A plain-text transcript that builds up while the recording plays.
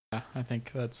Yeah, I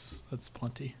think that's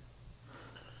plenty.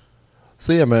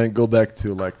 So yeah, man, go back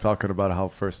to like talking about how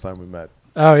first time we met.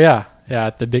 Oh yeah,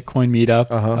 at the Bitcoin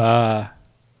meetup.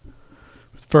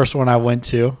 First one I went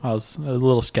to, I was a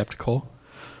little skeptical,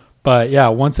 but yeah,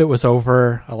 once it was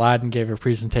over, Aladdin gave a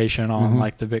presentation on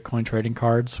like the Bitcoin trading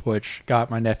cards, which got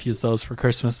my nephews those for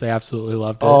Christmas. They absolutely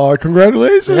loved it. Oh,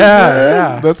 congratulations! Yeah, man.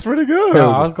 yeah, that's pretty good.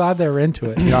 I was glad they were into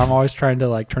it. I'm always trying to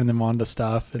like turn them on to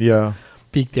stuff. And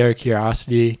pique their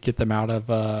curiosity, get them out of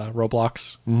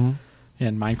Roblox and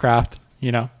Minecraft.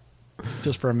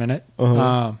 Just for a minute.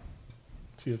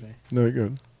 Excuse me. No, you're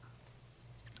good.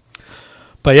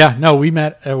 But yeah, no, we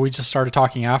met. We just started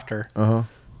talking after, and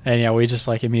yeah, we just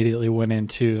like immediately went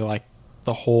into like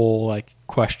the whole like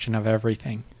question of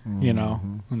everything.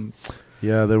 And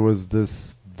yeah, there was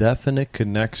this definite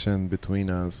connection between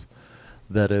us.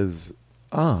 That is,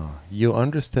 you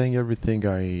understand everything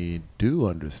I do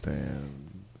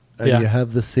understand, and you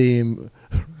have the same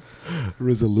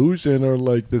resolution or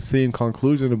like the same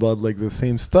conclusion about like the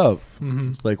same stuff.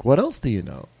 It's like, what else do you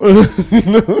know?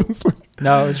 It's like,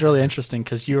 no, it was really interesting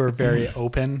because you were very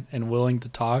open and willing to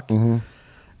talk,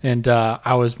 and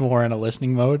I was more in a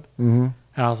listening mode. And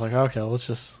I was like, okay, let's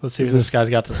see what this guy's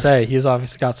got to say. He's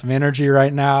obviously got some energy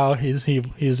right now.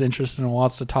 He's interested and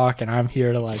wants to talk, and I'm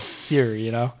here to like hear,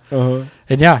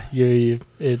 And yeah,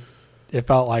 it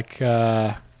felt like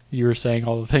you were saying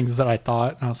all the things that I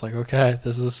thought, and I was like, okay,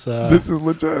 this is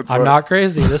legit. I'm not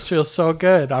crazy. This feels so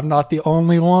good. I'm not the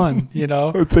only one,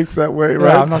 who thinks that way,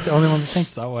 right? Yeah, I'm not the only one who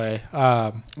thinks that way.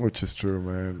 Which is true,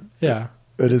 man. Yeah.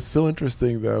 It is so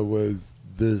interesting that with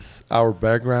our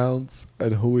backgrounds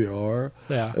and who we are,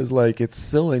 it's like it's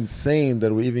so insane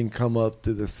that we even come up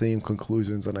to the same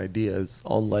conclusions and ideas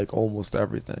on like almost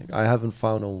everything. I haven't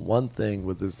found on one thing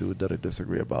with this dude that I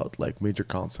disagree about, like major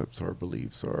concepts or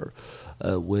beliefs or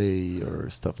way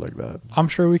or stuff like that. I'm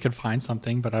sure we could find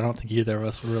something, but I don't think either of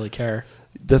us would really care.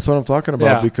 That's what I'm talking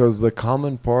about, because the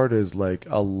common part is like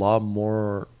a lot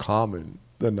more common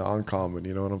than the uncommon.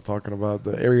 You know what I'm talking about?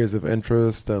 The areas of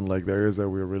interest and like the areas that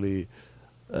we're really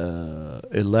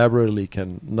elaborately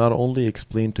can not only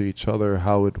explain to each other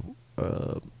how it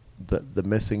the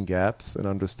missing gaps in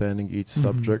understanding each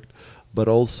subject, but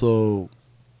also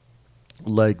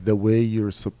like the way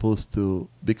you're supposed to,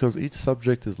 because each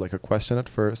subject is like a question at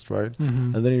first, right?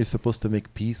 And then you're supposed to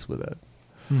make peace with it.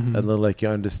 And then like you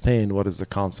understand what is the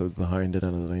concept behind it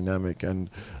and the dynamic. And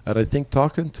I think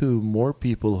talking to more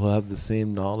people who have the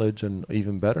same knowledge and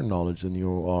even better knowledge than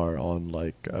you are on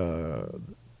like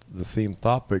the same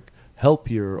topic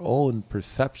help your own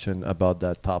perception about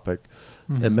that topic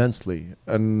immensely.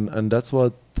 And that's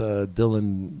what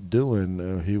Dillan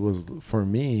doing. He was, for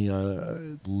me,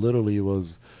 literally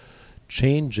was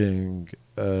changing,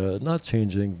 not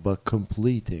changing, but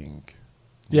completing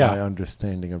my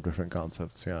understanding of different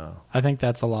concepts. Yeah, I think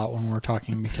that's a lot when we're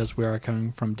talking, because we are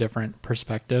coming from different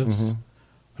perspectives,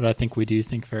 but I think we do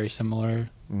think very similar.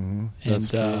 And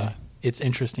it's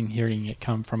interesting hearing it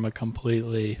come from a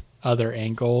completely other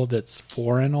angle that's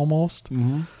foreign almost,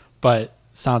 but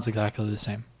sounds exactly the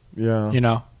same.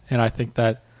 Yeah. And I think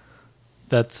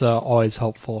that's always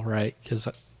helpful, right? Because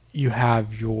you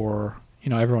have your,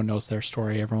 everyone knows their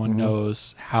story. Everyone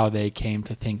knows how they came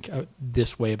to think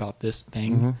this way about this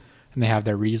thing, and they have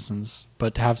their reasons.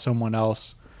 But to have someone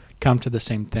else come to the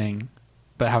same thing,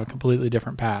 but have a completely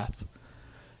different path,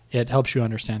 it helps you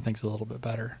understand things a little bit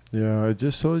better. Yeah, it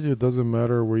just shows you it doesn't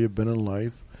matter where you've been in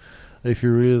life. If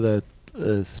you're really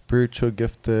that spiritual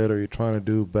gifted, or you're trying to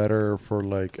do better for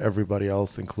like everybody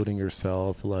else, including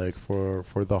yourself, like for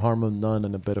the harm of none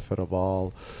and the benefit of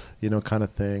all, kind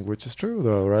of thing, which is true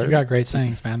though, right? You got great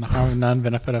sayings, man. The harm of none,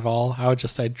 benefit of all. I would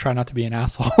just say try not to be an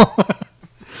asshole.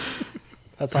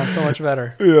 That sounds so much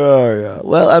better. Yeah.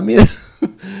 Well, I mean,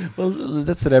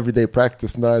 that's an everyday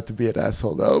practice, not to be an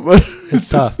asshole though. But it's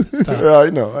tough. Yeah, I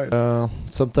know.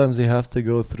 Sometimes you have to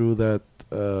go through that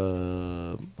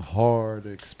hard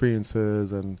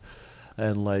experiences and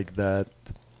like that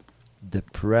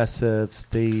depressive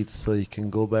states, so you can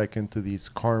go back into these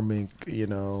karmic,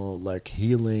 like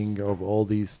healing of all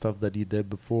these stuff that you did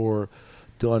before,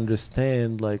 to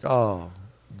understand like,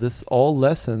 this all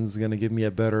lessons gonna give me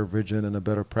a better vision and a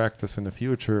better practice in the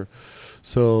future.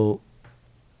 So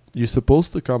you're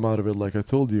supposed to come out of it, like I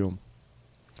told you.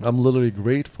 I'm literally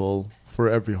grateful for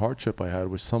every hardship I had,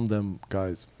 which some of them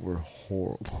guys were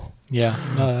horrible. Yeah,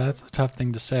 no, that's a tough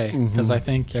thing to say, because I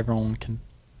think everyone can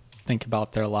think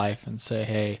about their life and say,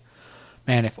 hey,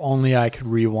 man, if only I could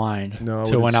rewind No, I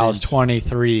to when I was wouldn't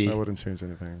 23. I wouldn't change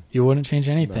anything. You wouldn't change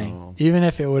anything. No. Even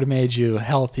if it would have made you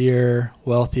healthier,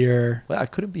 wealthier. Well, I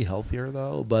couldn't be healthier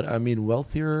though, but I mean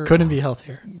wealthier. Couldn't be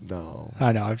healthier. No.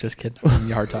 I know, I'm just kidding. I'm giving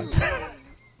you a hard time.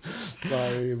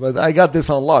 Sorry, but I got this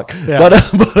on lock. Yeah.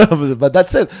 But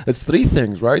that's it. It's three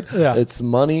things, right? Yeah. It's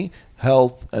money,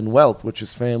 health, and wealth, which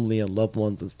is family and loved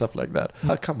ones and stuff like that.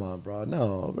 Come on, bro.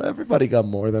 No, everybody got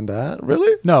more than that.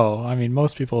 Really? No, I mean,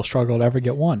 most people struggle to ever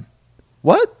get one.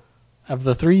 What? Of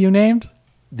the three you named?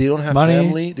 They don't have Money,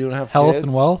 family. They don't have health, kids.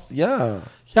 and wealth? Yeah.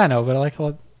 Yeah, I know,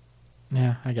 but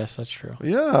yeah, I guess that's true.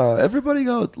 Yeah, everybody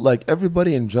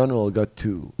in general got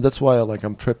two. That's why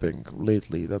I'm tripping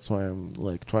lately. That's why I'm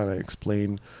trying to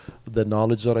explain the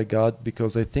knowledge that I got,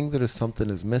 because I think there is something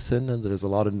is missing and there's a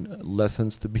lot of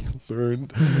lessons to be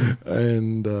learned.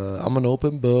 And I'm an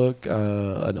open book,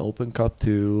 an open cup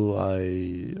too.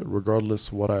 Regardless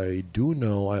what I do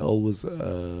know, I always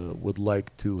would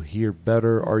like to hear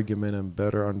better argument and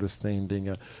better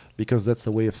understanding, because that's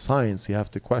the way of science. You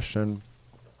have to question.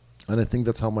 And I think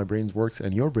that's how my brain works,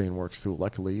 and your brain works too.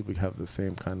 Luckily, we have the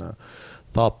same kind of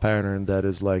thought pattern that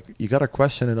is you got to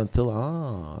question it until,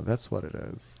 that's what it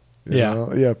is. You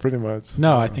know? Yeah, pretty much.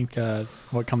 No, I think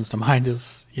what comes to mind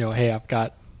is, hey, I've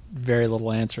got very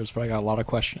little answers, but I got a lot of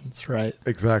questions, right?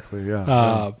 Exactly,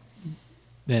 yeah.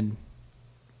 And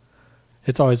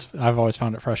I've always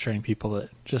found it frustrating, people that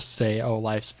just say, oh,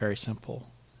 life's very simple.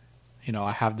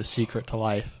 I have the secret to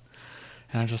life.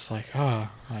 And I'm just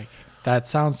that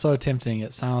sounds so tempting.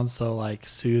 It sounds so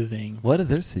soothing. What is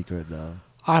their secret though?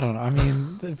 I don't know. I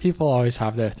mean, people always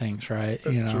have their things, right?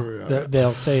 That's true, yeah.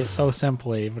 They'll say it so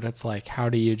simply, but it's how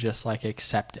do you just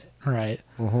accept it, right?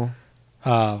 Mm-hmm.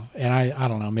 And I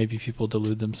don't know. Maybe people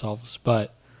delude themselves,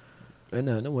 but in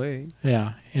a way,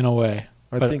 yeah, in a way.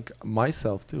 I think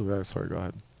myself too. Sorry, go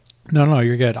ahead. No,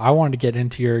 you're good. I wanted to get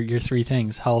into your three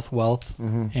things: health, wealth,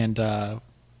 and what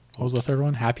was the third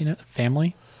one? Happiness,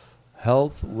 family.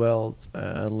 Health, wealth,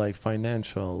 and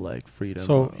financial, freedom.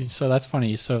 So that's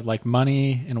funny. So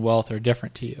money and wealth are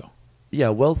different to you. Yeah,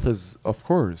 wealth is, of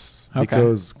course,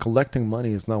 because collecting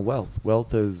money is not wealth.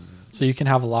 Wealth is. So you can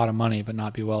have a lot of money but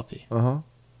not be wealthy.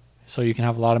 So you can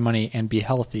have a lot of money and be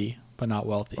healthy but not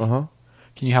wealthy. Can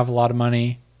you have a lot of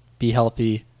money, be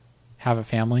healthy, have a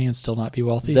family, and still not be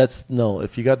wealthy? No.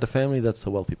 If you got the family, that's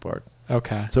the wealthy part.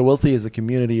 Okay. So wealthy is a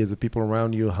community, is the people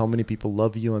around you, how many people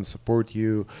love you and support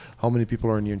you, how many people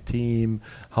are on your team,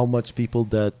 how much people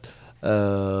that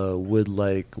would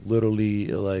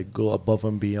literally go above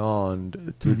and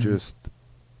beyond to just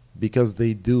because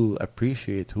they do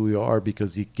appreciate who you are,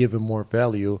 because you give them more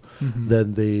value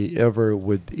than they ever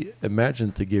would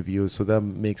imagine to give you. So that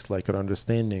makes an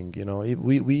understanding.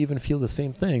 We even feel the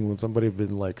same thing when somebody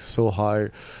been so high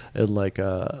in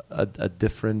a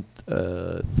different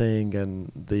thing,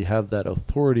 and they have that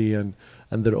authority, and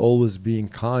they're always being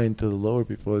kind to the lower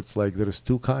people. It's there's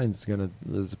two kinds.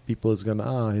 There's people is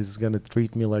gonna he's gonna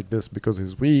treat me like this because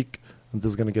he's weak, and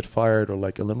this is gonna get fired or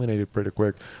eliminated pretty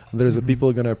quick. And there's the people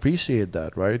who are gonna appreciate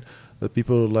that, right? The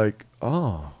people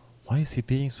are why is he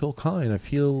being so kind? I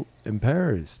feel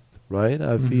embarrassed, right?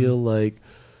 I feel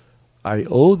I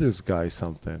owe this guy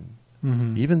something.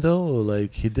 Even though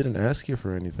he didn't ask you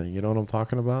for anything. You know what I'm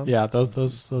talking about? Yeah, those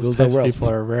types of people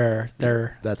are rare.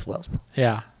 That's wealth.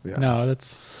 Yeah. No,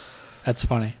 that's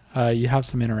funny. You have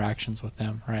some interactions with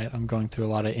them, right? I'm going through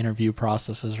a lot of interview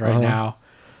processes right now.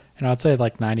 And I'd say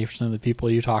 90% of the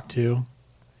people you talk to,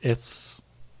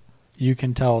 you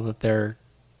can tell that they're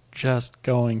just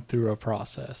going through a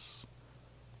process.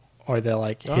 Or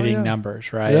they're hitting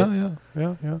numbers, right? Yeah.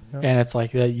 And it's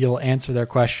that you'll answer their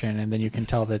question, and then you can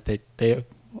tell that they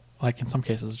in some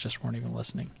cases just weren't even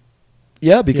listening.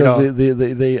 Yeah, because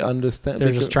they understand.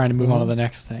 They're just trying to move on to the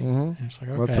next thing. And it's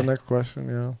okay. What's the next question?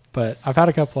 Yeah. But I've had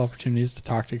a couple opportunities to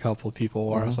talk to a couple of people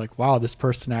where I was wow, this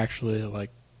person actually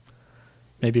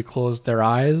maybe closed their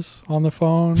eyes on the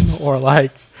phone or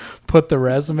put the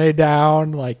resume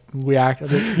down. We act,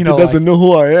 He doesn't know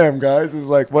who I am, guys. It's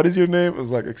what is your name? It's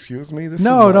excuse me.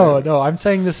 No. I'm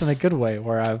saying this in a good way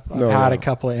where I've had a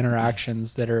couple of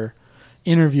interactions that are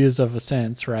interviews of a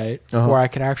sense, right? Where I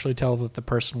could actually tell that the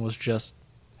person was just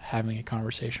having a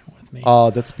conversation with me. Oh,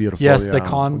 that's beautiful. Yes, yeah.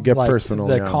 get personal.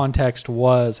 The context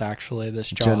was actually this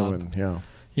job. Genuine, yeah.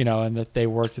 And that they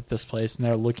worked at this place and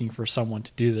they're looking for someone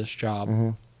to do this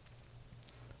job.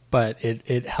 But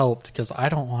it helped because I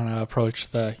don't want to approach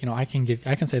I can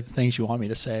say the things you want me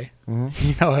to say.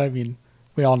 I mean,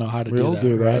 we all know how to do that. We all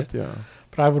do that, right? Yeah.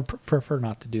 But I would prefer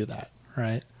not to do that,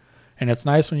 right? And it's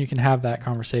nice when you can have that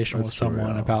conversation with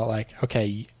someone about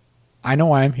okay, I know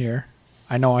why I'm here.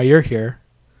 I know why you're here.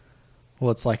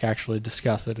 let's like actually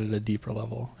discuss it at a deeper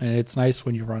level. And it's nice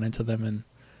when you run into them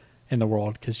in the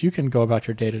world, because you can go about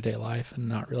your day-to-day life and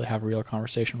not really have a real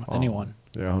conversation with anyone.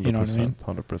 Yeah, 100%. You know what I mean?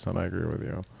 100%, I agree with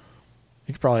you.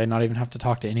 You could probably not even have to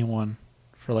talk to anyone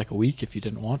for like a week if you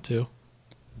didn't want to.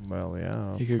 Well,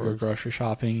 yeah. You could go grocery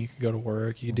shopping, you could go to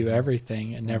work, you could do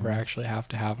everything and never actually have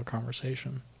to have a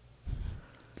conversation.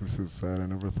 This is sad. I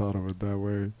never thought of it that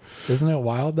way. Isn't it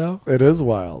wild, though? It is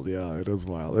wild. Yeah, it is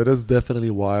wild. It is definitely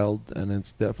wild, and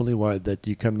it's definitely wild that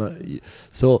you cannot.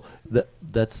 So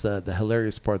that's the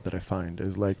hilarious part that I find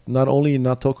is like not only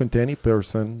not talking to any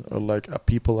person or like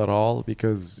people at all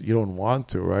because you don't want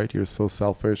to, right? You're so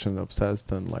selfish and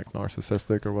obsessed and like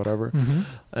narcissistic or whatever,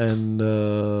 and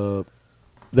the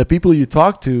people you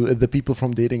talk to, the people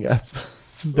from dating apps,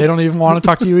 they don't even want to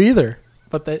talk to you either.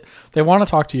 But they want to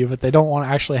talk to you, but they don't want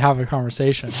to actually have a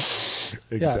conversation.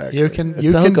 Exactly. Yeah, it's you a can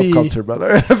hookup be culture,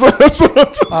 brother.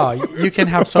 you can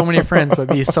have so many friends, but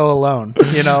be so alone.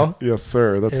 You know. Yes,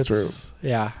 sir. That's true.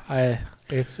 Yeah,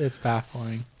 it's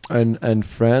baffling. And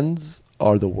friends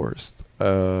are the worst.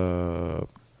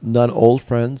 Not all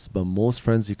friends, but most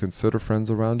friends you consider friends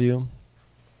around you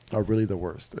are really the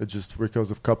worst. It's just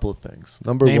because of a couple of things.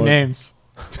 Number one, names.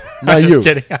 Not you.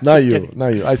 Not you.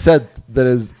 I said there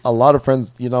is a lot of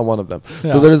friends. You're not one of them.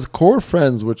 Yeah. So there is core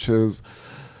friends, which is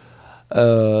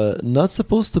not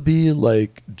supposed to be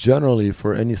like generally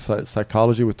for any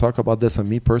psychology. We talk about this, and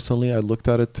me personally, I looked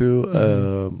at it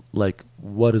too. Like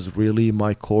what is really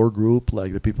my core group?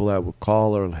 Like the people I would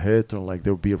call or hit, or like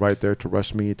they would be right there to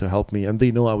rush me, to help me, and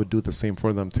they know I would do the same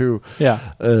for them too. Yeah,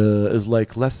 is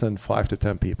like less than 5 to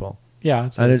 10 people. Yeah,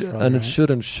 it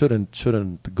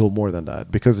shouldn't go more than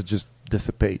that because it just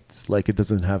dissipates. Like it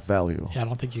doesn't have value. Yeah, I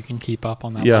don't think you can keep up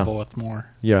on that level with more.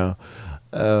 Yeah,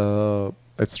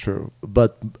 it's true.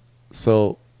 But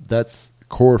so that's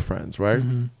core friends, right?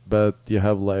 But you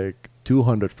have like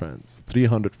 200 friends,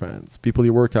 300 friends, people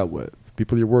you work out with,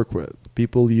 people you work with,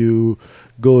 people you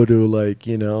go to like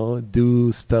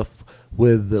do stuff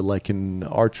with like in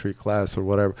archery class or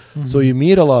whatever. So you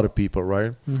meet a lot of people,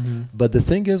 right? But the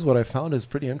thing is, what I found is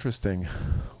pretty interesting.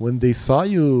 When they see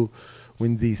you,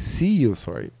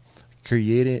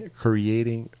 creating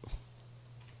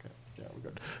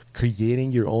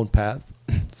your own path.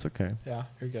 It's okay. Yeah,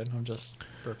 you're good. I'm just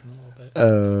burping a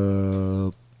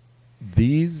little bit.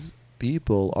 These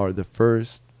people are the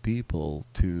first people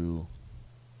to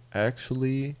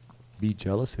actually be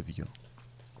jealous of you.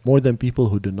 More than people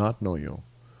who do not know you.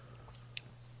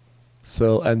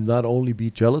 So, and not only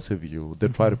be jealous of you, they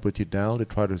try to put you down, they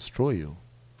try to destroy you.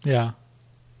 Yeah.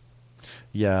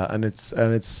 Yeah, and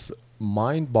it's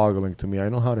mind-boggling to me. I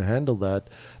know how to handle that,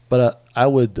 but I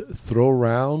would throw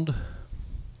around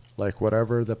like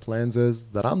whatever the plans is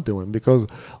that I'm doing, because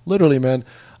literally, man,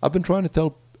 I've been trying to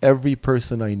tell every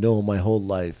person I know my whole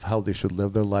life how they should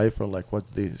live their life, or like what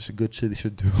they should do.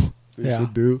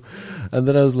 Should do. And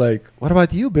then I was like, what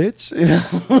about you, bitch?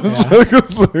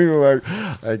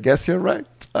 I guess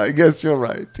you're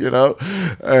right.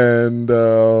 And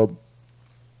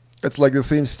it's like the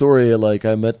same story. Like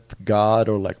I met God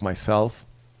or like myself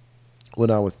when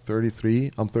I was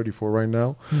 33. I'm 34 right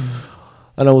now.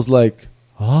 And I was like,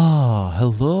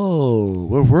 hello,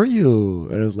 where were you?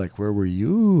 And it was like, where were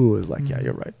you? It was like, yeah,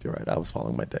 you're right. I was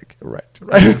following my dick. You're right.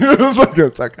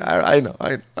 It's like I know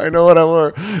what I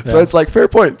were. Yeah. So it's like, fair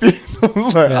point.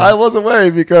 I was away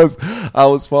because I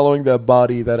was following that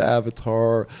body, that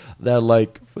avatar, that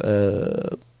like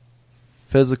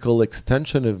physical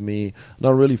extension of me,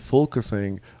 not really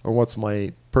focusing on what's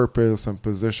my purpose and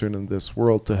position in this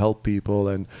world to help people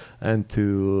and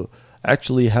to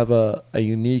actually have a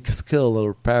unique skill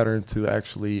or pattern to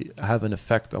actually have an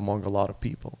effect among a lot of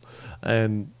people.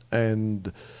 And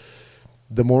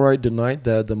the more I denied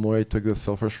that, the more I took the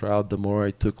selfish route, the more I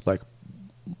took like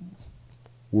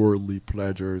worldly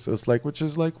pleasures. It's like, which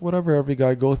is like whatever every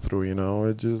guy goes through,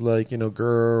 It's just like,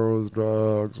 girls,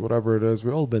 drugs, whatever it is.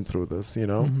 We've all been through this,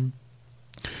 And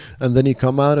then you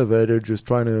come out of it, you're just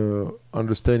trying to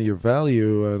understand your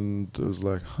value, and it's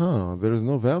like, there's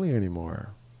no value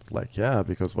anymore. Like, yeah,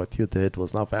 because what you did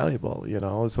was not valuable,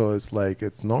 so it's like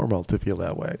it's normal to feel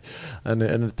that way, and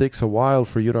it takes a while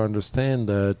for you to understand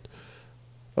that,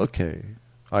 okay,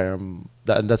 I am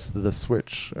that, and that's the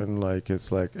switch, and like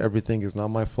it's like everything is not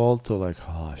my fault, so like,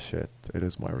 oh shit, it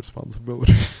is my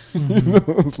responsibility.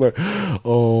 It's like,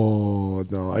 oh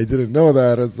no, I didn't know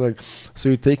that. It's like, so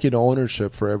you're taking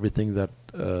ownership for everything that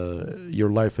your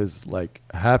life is like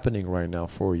happening right now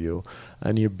for you,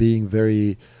 and you're being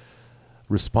very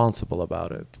responsible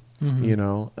about it,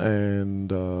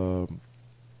 and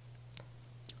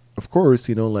of course,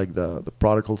 like the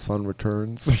prodigal son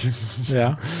returns.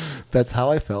 Yeah. That's how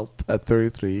I felt at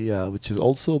 33. Yeah, which is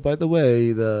also, by the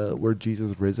way, where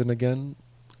Jesus risen again,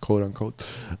 quote unquote,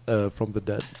 from the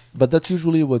dead. But that's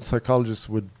usually what psychologists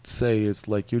would say. It's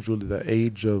like usually the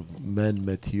age of men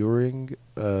maturing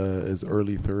is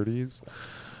early 30s,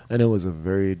 and it was a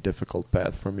very difficult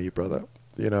path for me, brother.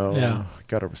 You know, Yeah.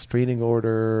 got a restraining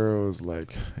order. It was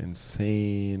like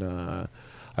insane.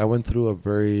 I went through a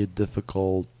very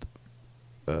difficult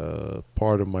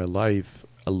part of my life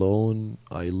alone.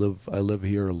 I live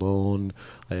here alone.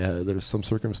 There's some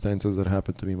circumstances that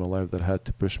happened to me in my life that had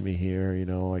to push me here. You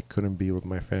know, I couldn't be with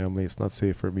my family. It's not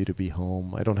safe for me to be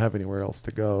home. I don't have anywhere else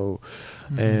to go.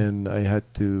 And I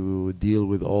had to deal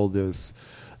with all this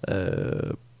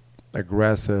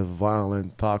aggressive,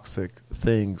 violent, toxic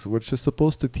things, which is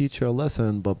supposed to teach you a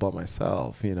lesson, but by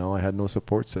myself. You know, I had no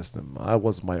support system. I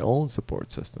was my own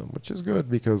support system, which is good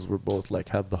because we're both like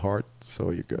have the heart,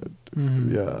 so you're good.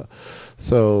 Yeah.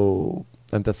 So,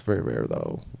 and that's very rare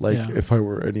though. Like if I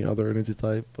were any other energy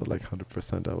type, like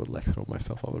 100%, I would like throw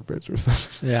myself off a bridge or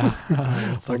something. Yeah.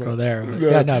 Let's not go there.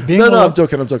 But No, I'm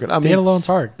joking. I mean, being alone's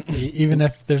hard, even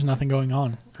if there's nothing going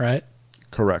on, right?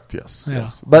 Correct.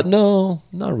 Yes. But no,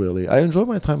 not really. I enjoy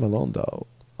my time alone, though.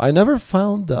 I never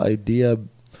found the idea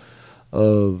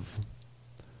of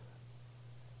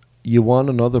you want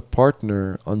another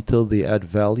partner until they add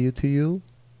value to you,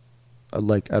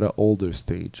 like at an older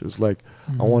stage. It was like,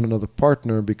 I want another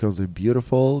partner because they're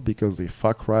beautiful, because they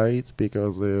fuck right,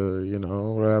 because they're, you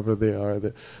know, wherever they are,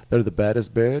 they're the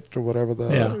baddest bitch or whatever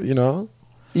you know,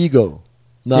 ego,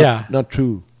 not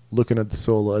true. Looking at the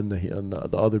soul and the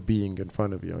other being in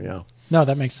front of you, yeah. No,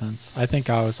 that makes sense. I think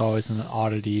I was always an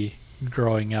oddity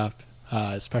growing up,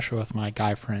 especially with my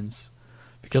guy friends,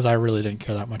 because I really didn't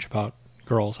care that much about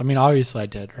girls. I mean, obviously I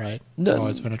did, right? I've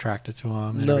always been attracted to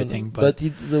them and everything. But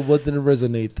what didn't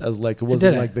resonate as like, it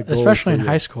wasn't like the goal. Especially in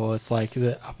high school, it's like,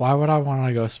 why would I want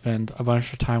to go spend a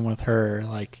bunch of time with her?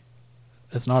 Like,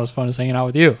 it's not as fun as hanging out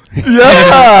with you.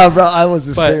 Yeah, bro. I was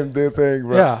the same thing,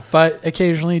 bro. Yeah, but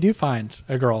occasionally you do find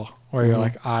a girl where you're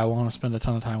like, I want to spend a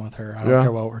ton of time with her. I don't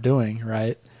care what we're doing,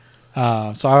 right?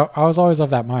 So I was always of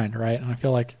that mind, right? And I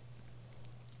feel like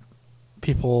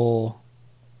people,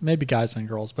 maybe guys and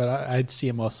girls, but I'd see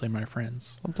it mostly in my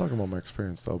friends. I'm talking about my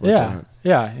experience, though.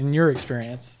 Yeah. In your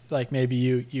experience, like maybe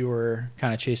you were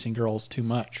kind of chasing girls too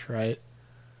much, right?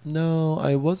 No,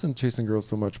 I wasn't chasing girls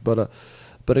too much, but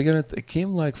again, it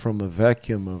came like from a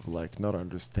vacuum of like not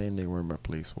understanding where my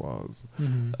place was.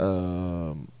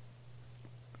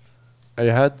 I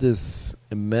had this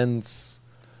immense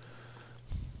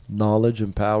knowledge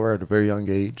and power at a very young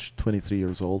age, 23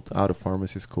 years old, out of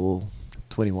pharmacy school,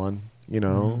 21, you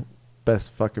know,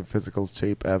 best fucking physical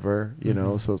shape ever, you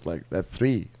know. So it's like at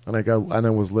 3, and I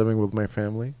was living with my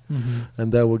family,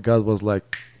 and then what God was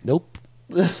like, nope.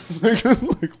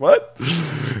 Like what?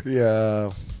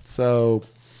 Yeah. So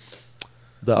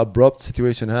the abrupt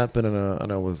situation happened,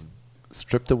 and I was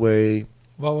stripped away.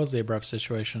 What was the abrupt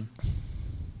situation?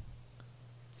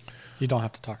 You don't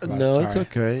have to talk about it. No, it's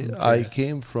okay. I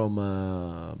came from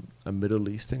a Middle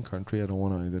Eastern country. I don't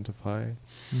want to identify.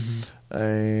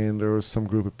 And there was some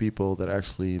group of people that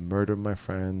actually murdered my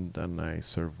friend, and I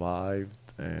survived.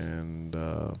 And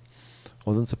I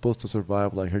wasn't supposed to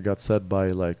survive. Like I got said by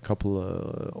like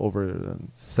over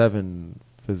 7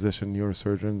 physician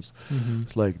neurosurgeons.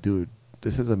 It's like, dude,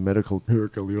 this is a medical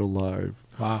miracle. You're alive.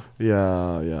 Wow.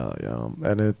 Yeah.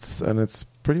 And it's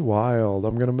pretty wild.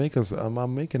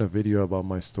 I'm making a video about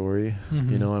my story.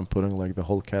 You know, I'm putting like the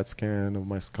whole CAT scan of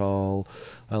my skull,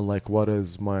 and like what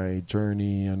is my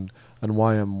journey and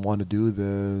why I want to do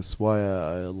this. Why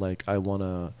I want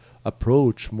to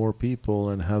approach more people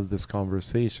and have this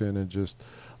conversation, and just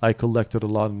I collected a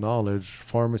lot of knowledge,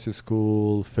 pharmacy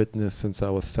school, fitness since I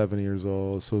was 7 years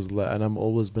old. So and I've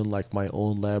always been like my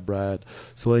own lab rat.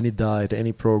 So any diet,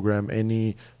 any program,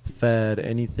 any fad,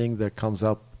 anything that comes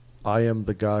up, I am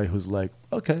the guy who's like,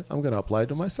 okay, I'm going to apply it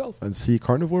to myself and see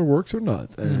carnivore works or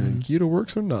not, and keto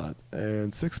works or not.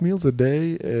 And 6 meals a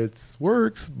day, it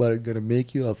works, but it's going to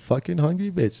make you a fucking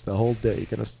hungry bitch the whole day.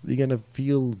 You're going to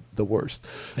feel the worst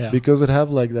because it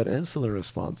have like that insulin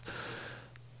response.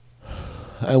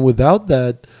 And without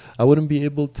that, I wouldn't be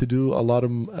able to do a lot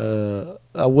of,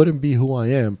 I wouldn't be who I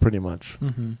am pretty much.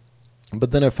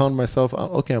 But then I found myself,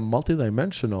 okay, I'm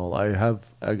multidimensional. I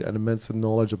have an immense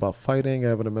knowledge about fighting. I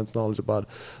have an immense knowledge about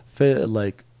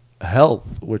like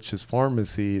health, which is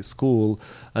pharmacy school.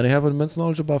 And I have an immense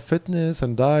knowledge about fitness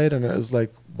and diet. And I was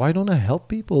like, why don't I help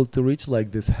people to reach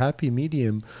like this happy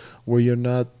medium where you're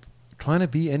not trying to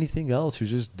be anything else? You're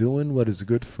just doing what is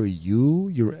good for you,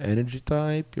 your energy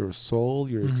type, your soul,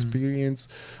 your experience.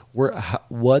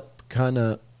 What kind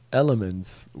of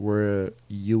elements where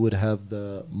you would have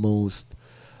the most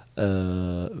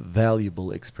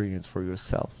valuable experience for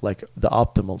yourself, like the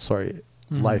optimal,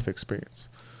 life experience.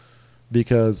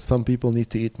 Because some people need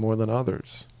to eat more than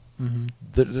others.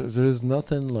 There's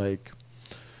nothing like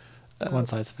one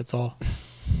size fits all.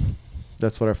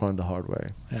 That's what I found the hard way.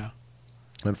 Yeah.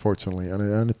 Unfortunately,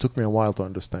 and it took me a while to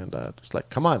understand that. It's like,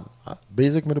 come on,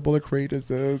 basic metabolic rate is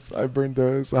this. I burn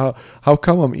this. How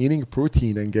come I'm eating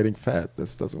protein and getting fat?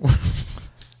 This doesn't work.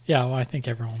 Yeah, well, I think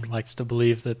everyone likes to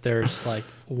believe that there's like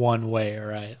one way,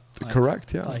 right? Like,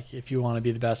 correct, yeah. Like if you want to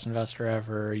be the best investor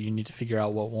ever, you need to figure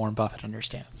out what Warren Buffett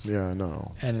understands. Yeah, I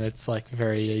know. And it's like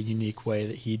very a unique way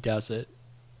that he does it,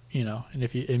 you know. And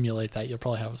if you emulate that, you'll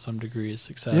probably have some degree of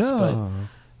success. Yeah. But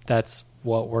that's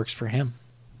what works for him.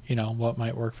 You know, what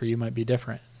might work for you might be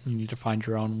different. You need to find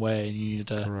your own way, and you need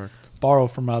to borrow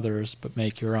from others, but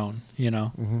make your own, you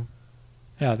know.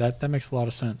 Yeah, that makes a lot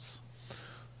of sense.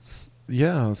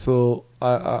 Yeah, so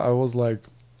I was like,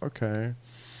 okay,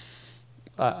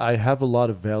 I have a lot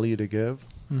of value to give,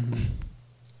 and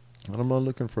I'm not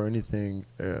looking for anything.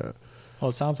 Well,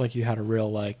 it sounds like you had a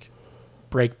real like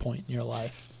break point in your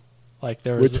life. Like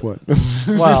there was which one?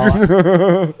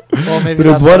 Well, maybe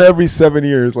there's one every 7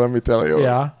 years. Let me tell you.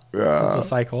 Yeah, yeah, it's a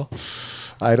cycle.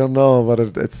 I don't know, but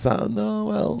it's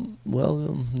no.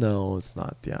 Well, no, it's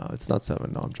not. Yeah, it's not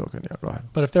 7. No, I'm joking. Yeah, go ahead.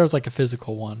 But if there was like a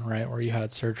physical one, right, where you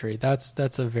had surgery, that's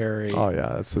a very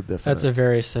that's a different. That's a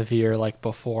very severe like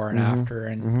before and after,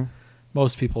 and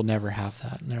most people never have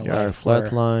that in their life. I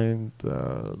flatlined.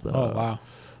 Oh wow.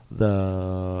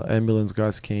 The ambulance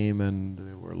guys came and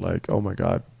they were like, "Oh my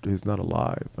God, he's not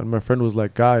alive." And my friend was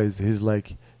like, "Guys, he's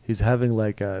having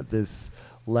like this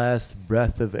last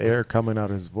breath of air coming out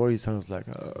of his voice." And I was like,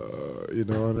 you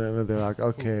know, and they're like,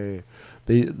 "Okay."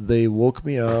 They woke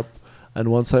me up, and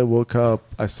once I woke up,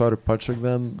 I started punching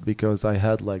them because I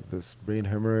had like this brain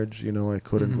hemorrhage. You know, I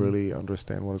couldn't really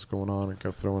understand what was going on. I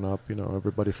kept throwing up. You know,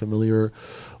 everybody familiar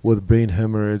with brain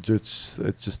hemorrhage? It's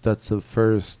just that's the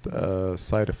first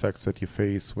side effects that you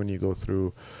face when you go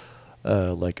through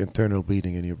like internal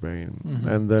bleeding in your brain.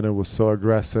 And then it was so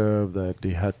aggressive that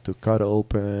they had to cut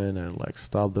open and like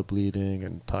stop the bleeding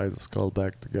and tie the skull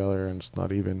back together, and it's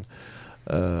not even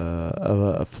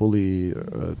a fully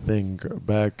thing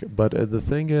back. But the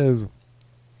thing is,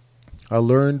 I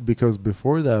learned, because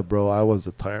before that, bro, I was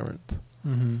a tyrant.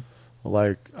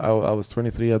 Like I was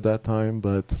 23 at that time,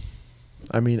 but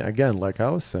I mean, again, like I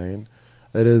was saying,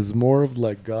 it is more of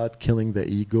like God killing the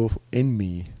ego in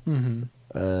me. In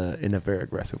a very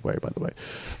aggressive way, by the way,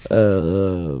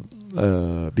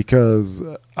 because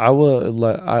I was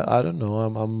like, I don't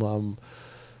know,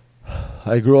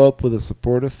 I grew up with a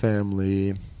supportive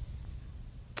family.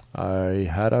 I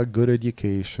had a good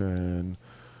education.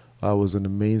 I was in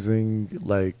amazing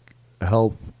like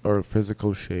health or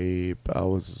physical shape. I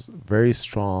was very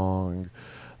strong.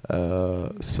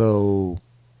 So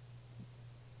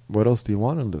what else do you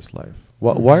want in this life?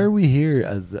 Why are we here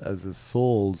as the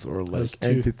souls or like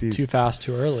entities? Too fast,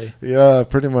 too early. Yeah,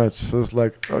 pretty much. So it's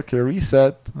like, okay,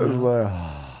 reset. It's like,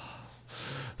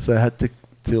 so I had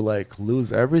to like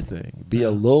lose everything, be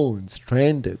alone,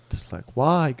 stranded. It's like,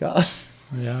 why, God?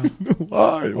 Yeah.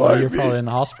 Why? Well, you're probably in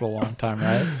the hospital a long time,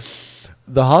 right?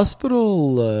 The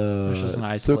hospital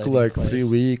took like place. 3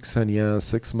 weeks and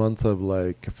 6 months of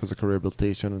like physical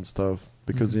rehabilitation and stuff,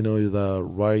 because you know the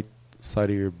right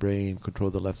side of your brain control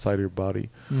the left side of your body,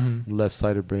 left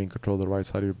side of brain control the right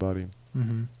side of your body.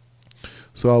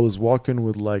 So I was walking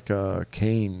with like a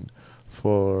cane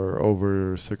for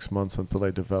over 6 months until I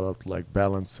developed like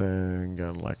balancing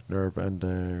and like nerve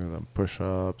endings and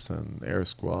push-ups and air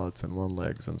squats and one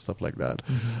legs and stuff like that,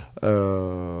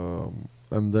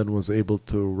 and then was able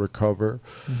to recover.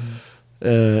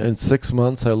 In 6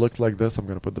 months, I looked like this. I'm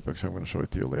going to put the picture. I'm going to show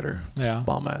it to you later. It's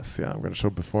bomb ass. Yeah, I'm going to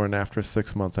show before and after.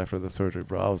 6 months after the surgery,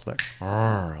 bro. I was like,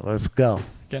 let's go.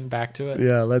 Getting back to it.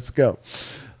 Yeah, let's go.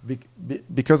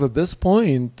 Because at this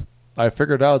point, I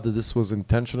figured out that this was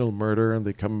intentional murder and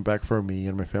they're coming back for me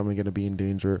and my family going to be in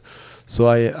danger. So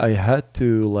I had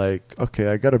to like, okay,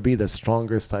 I got to be the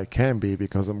strongest I can be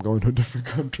because I'm going to a different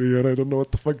country and I don't know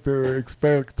what the fuck to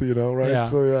expect, you know, right? Yeah.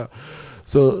 So, yeah.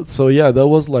 So yeah, that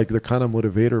was like the kind of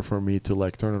motivator for me to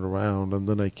like turn it around. And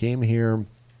then I came here,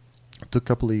 it took a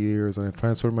couple of years, and I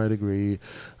transferred my degree.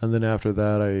 And then after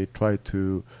that, I tried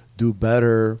to do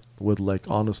better with like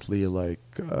honestly like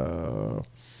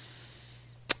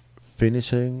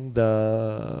finishing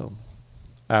the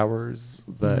hours,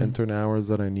 the intern hours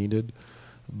that I needed.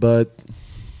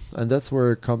 And that's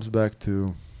where it comes back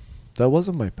to, that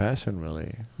wasn't my passion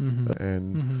really.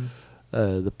 And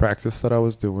the practice that I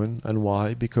was doing. And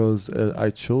why? Because I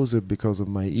chose it because of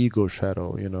my ego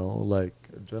shadow, you know, like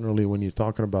generally when you're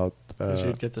talking about... Because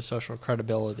you'd get the social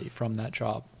credibility from that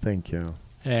job. Thank you.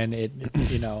 And it,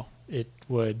 you know, it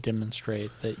would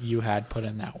demonstrate that you had put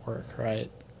in that work, right?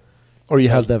 Or you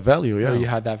had that value, yeah. Or you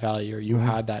had that value, or you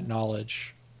had that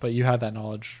knowledge, but you had that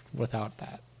knowledge without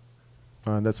that.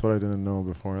 And that's what I didn't know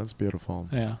before. That's beautiful.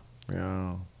 Yeah.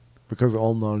 Yeah. Because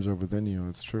all knowledge are within you.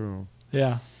 It's true.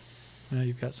 Yeah. Yeah,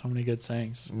 you've got so many good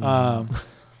sayings. No,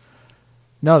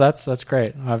 that's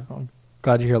great. I'm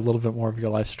glad to hear a little bit more of your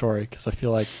life story, because I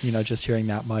feel like, you know, just hearing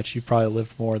that much, you've probably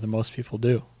lived more than most people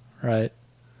do, right?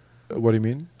 What do you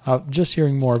mean? Just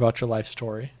hearing more about your life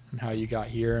story and how you got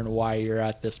here and why you're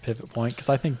at this pivot point, because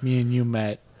I think me and you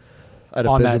met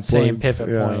on that same pivot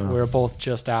point. We were both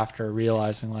just after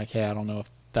realizing, like, hey, I don't know if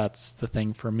that's the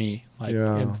thing for me, like,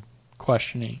 and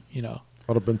questioning, you know.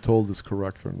 What I've been told is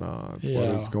correct or not. Yeah. What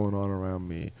is going on around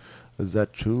me? Is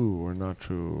that true or not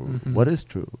true? What is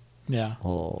true? Yeah.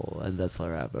 Oh, and that's a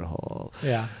rabbit hole.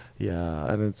 Yeah.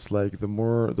 Yeah, and it's like the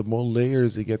more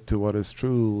layers you get to what is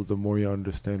true, the more you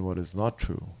understand what is not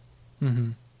true.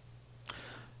 Mm-hmm.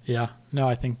 Yeah. No,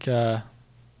 I think the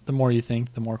more you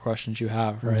think, the more questions you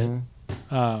have, right?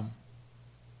 I'm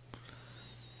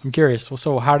curious. Well,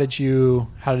 so how did you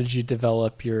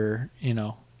develop your, you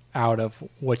know, out of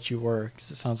what you were?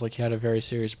 Because it sounds like you had a very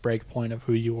serious break point of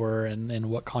who you were and in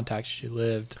what context you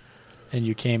lived, and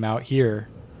you came out here,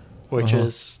 which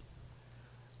is,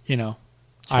 you know,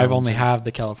 I've only have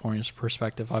the California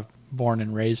perspective. I've born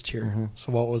and raised here.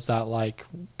 So what was that like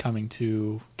coming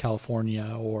to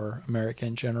California or America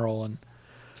in general, and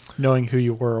knowing who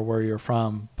you were, where you're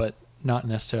from, but not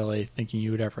necessarily thinking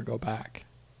you would ever go back?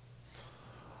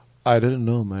 I didn't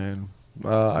know, man.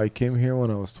 I came here when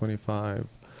I was 25,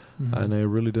 and I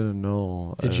really didn't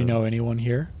know. Did you know anyone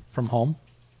here from home?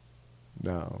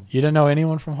 No. You didn't know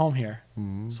anyone from home here.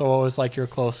 So what was like your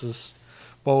closest?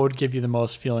 What would give you the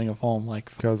most feeling of home?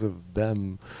 Like, because of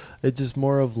them, it's just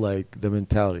more of like the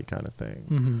mentality kind of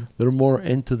thing. They're more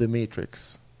into the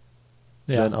matrix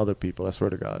than other people. I swear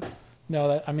to God.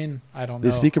 No, I mean, I don't know.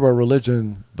 They speak about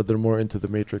religion, but they're more into the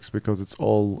matrix because it's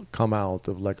all come out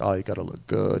of like, oh, you gotta look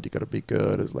good, you gotta be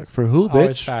good. It's like, for who, bitch?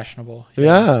 Always fashionable.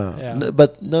 Yeah.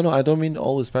 But no, I don't mean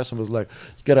always fashionable. It's like,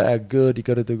 you gotta act good, you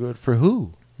gotta do good. For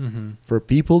who? For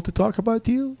people to talk about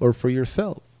you, or for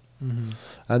yourself?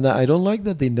 And I don't like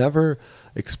that they never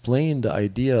explain the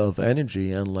idea of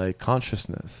energy and like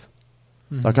consciousness.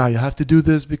 Like, you have to do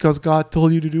this because God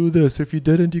told you to do this. If you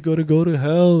didn't, you gotta go to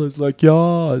hell. It's like,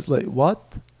 yeah. It's like,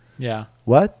 what? Yeah.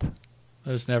 What?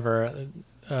 There's never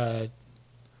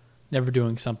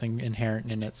doing something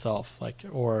inherent in itself, like,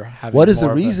 or having. What is the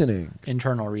reasoning?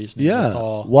 Internal reasoning. Yeah. That's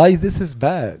all. Why this is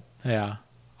bad? Yeah.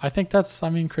 I think I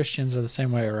mean, Christians are the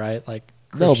same way, right? Like,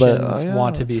 Christians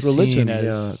want to be seen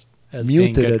as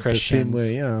being good Christians.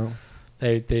 The same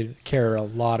way, They care a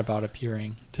lot about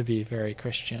appearing to be very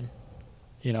Christian.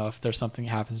 You know, if there's something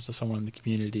that happens to someone in the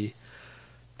community,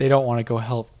 they don't want to go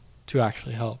help to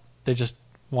actually help. They just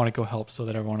want to go help so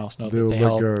that everyone else knows that they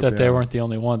helped, that they weren't the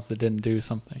only ones that didn't do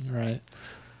something, right?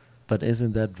 But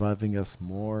isn't that driving us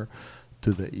more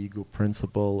to the ego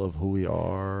principle of who we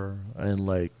are, and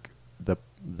like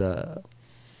the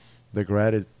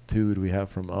gratitude we have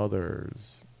from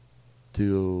others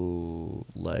to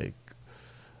like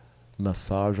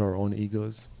massage our own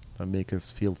egos and make us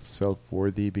feel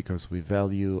self-worthy, because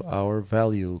our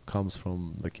value comes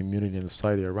from the community and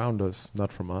society around us,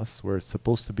 not from us, where it's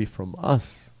supposed to be from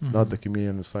us, not the community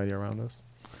and society around us.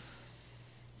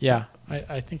 Yeah,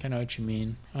 I think I know what you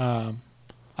mean. I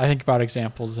think about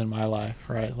examples in my life,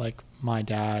 right? Like my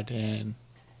dad and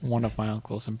one of my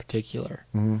uncles in particular.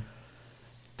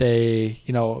 They,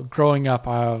 you know, growing up,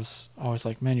 I was always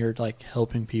like, man, you're like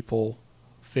helping people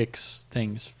fix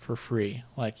things for free.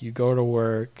 Like, you go to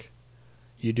work,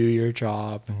 you do your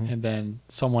job, and then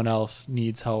someone else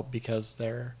needs help because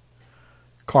their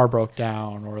car broke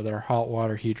down or their hot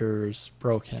water heater is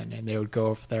broken, and they would go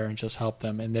over there and just help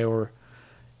them. And they were,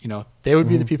 you know, they would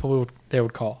be the people they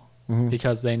would call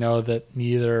because they know that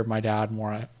neither my dad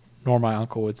nor my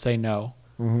uncle would say no,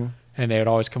 and they would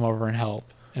always come over and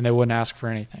help, and they wouldn't ask for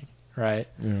anything, right?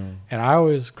 Yeah. And I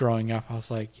was growing up, I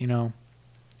was like, you know,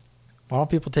 why don't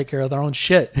people take care of their own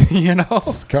shit? You know,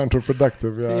 it's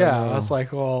counterproductive. Yeah. I was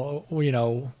like, well, you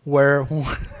know, where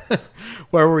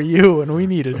were you when we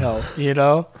needed help? You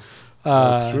know,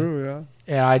 that's true. Yeah.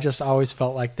 And I just always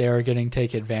felt like they were getting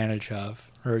taken advantage of,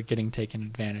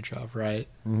 right?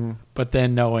 But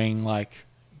then knowing, like,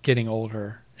 getting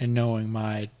older and knowing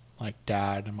my like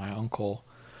dad and my uncle,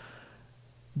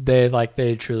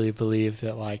 they truly believe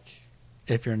that, like,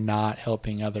 if you're not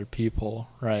helping other people,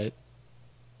 right,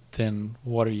 then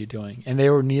what are you doing? And they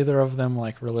were neither of them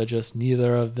like religious.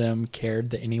 Neither of them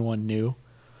cared that anyone knew,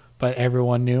 but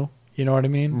everyone knew. You know what I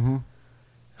mean?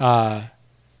 Mm-hmm.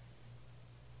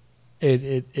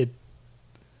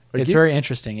 It's very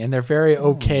interesting, and they're very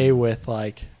okay with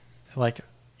like,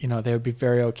 you know, they would be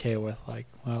very okay with like,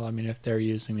 well, I mean, if they're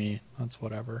using me, that's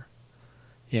whatever,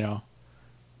 you know,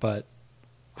 but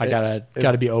I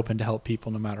gotta be open to help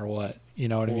people no matter what. You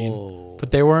know what I mean?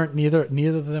 But they weren't, neither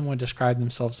of them would describe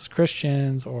themselves as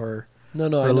Christians or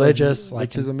religious.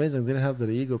 Which is amazing. They didn't have that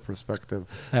ego perspective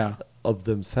of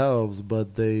themselves,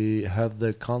 but they have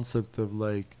the concept of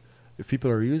like, if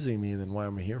people are using me, then why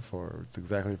am I here for? It's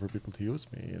exactly for people to use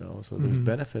me, you know? So there's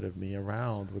benefit of me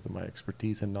around with my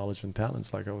expertise and knowledge and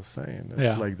talents, like I was saying.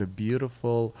 It's like the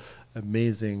beautiful,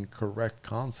 amazing, correct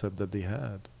concept that they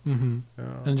had. Mm-hmm.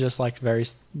 Yeah. And just like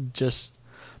just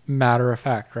matter of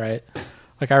fact, right?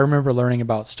 Like I remember learning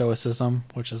about Stoicism,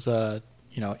 which is a,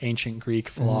 you know, ancient Greek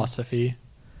philosophy.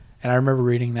 And I remember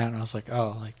reading that and I was like,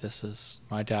 oh, like this is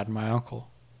my dad and my uncle.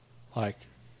 Like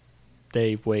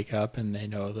they wake up and they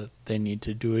know that they need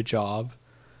to do a job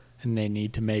and they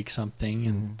need to make something,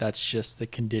 and that's just the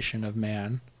condition of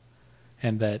man,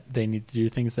 and that they need to do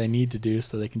things they need to do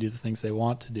so they can do the things they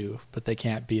want to do, but they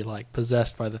can't be like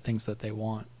possessed by the things that they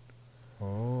want.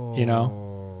 You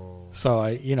know? So I,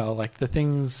 you know, like the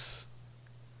things,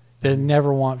 they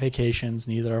never want vacations.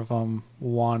 Neither of them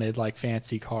wanted like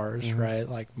fancy cars, right?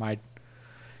 Like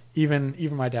even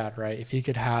my dad, right? If he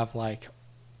could have like,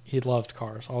 he loved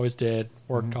cars, always did,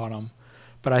 worked on them.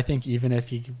 But I think even if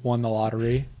he won the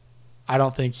lottery, I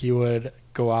don't think he would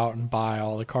go out and buy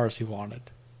all the cars he wanted.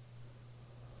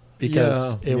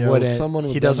 Because he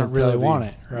doesn't really want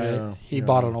it, right? Yeah, he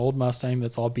bought an old Mustang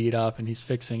that's all beat up and he's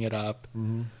fixing it up.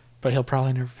 But he'll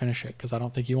probably never finish it because I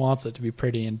don't think he wants it to be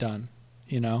pretty and done,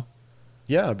 you know?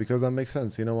 Yeah, because that makes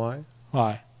sense. You know why?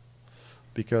 Why?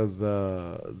 Because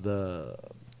the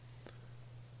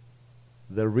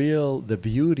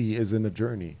beauty is in the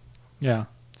journey. Yeah.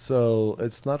 So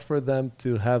it's not for them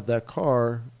to have that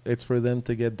car. It's for them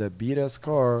to get the beat-ass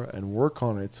car and work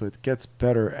on it so it gets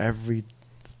better every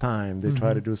time they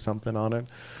try to do something on it.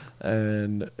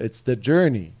 And it's the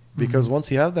journey. Because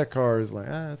once you have that car, it's like,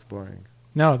 it's boring.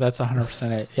 No, that's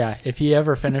 100% it. Yeah. If he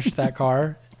ever finished that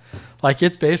car, like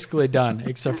it's basically done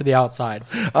except for the outside.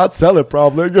 I'd sell it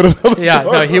probably. No,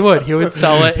 he would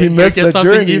sell it. He missed the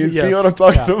journey. You see what I'm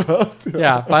talking about?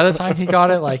 Yeah. By the time he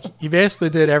got it, like he basically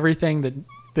did everything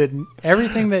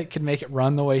that could make it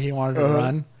run the way he wanted to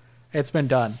run. It's been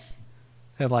done.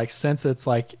 And like since it's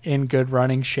like in good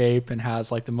running shape and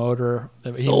has like the motor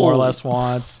that he more or less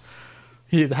wants,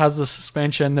 he has the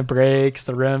suspension, the brakes,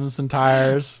 the rims and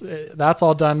tires. That's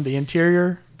all done. The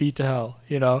interior beat to hell,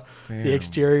 you know. Damn. The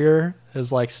exterior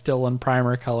is like still in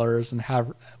primer colors and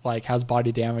has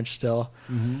body damage still.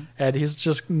 And he's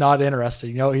just not interested.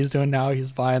 You know what he's doing now?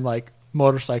 He's buying like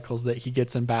motorcycles that he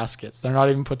gets in baskets. They're not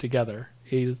even put together.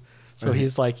 He's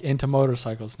like into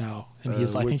motorcycles now. And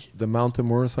he's like the mountain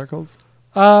motorcycles?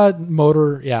 Like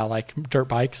dirt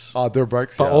bikes. Oh, dirt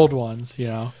bikes, but old ones, you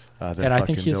know. And I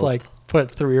think he's dope. Like put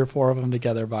 3 or 4 of them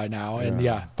together by now. And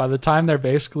by the time they're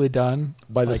basically done,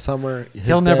 by the summer,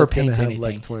 he'll never paint anything.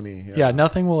 Like 20. Yeah,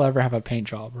 nothing will ever have a paint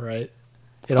job, right?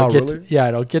 It'll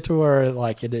get to where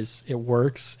like it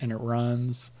works and it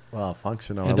runs. Wow,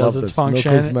 functional. It does its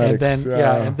function, and then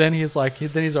and then he's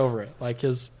over it. Like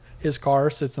his car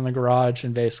sits in the garage,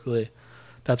 and basically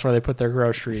that's where they put their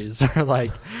groceries, or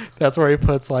like that's where he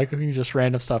puts like just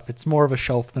random stuff. It's more of a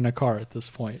shelf than a car at this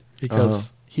point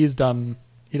because he's done.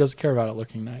 He doesn't care about it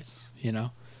looking nice, you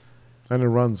know. And it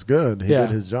runs good. He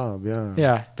did his job,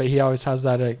 Yeah, but he always has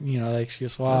that, the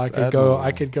excuse. Well, I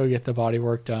could go get the body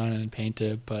work done and paint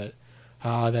it, but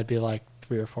that'd be like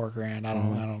 $3 or $4 grand. I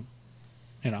don't know.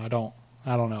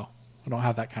 I don't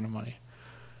have that kind of money.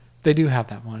 They do have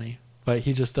that money, but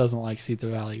he just doesn't see the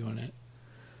value in it.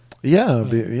 Yeah,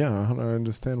 I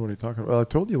understand what you're talking about. I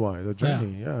told you why, the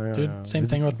journey. Yeah. Dude, same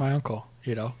thing with my uncle.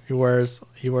 You know, he wears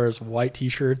white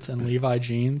T-shirts and Levi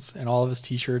jeans, and all of his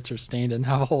T-shirts are stained and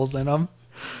have holes in them.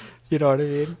 You know what I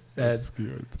mean? That's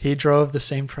good. He drove the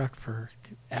same truck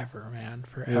forever, man,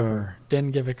 forever. Yeah.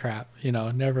 Didn't give a crap.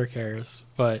 Never cares.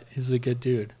 But he's a good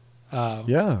dude.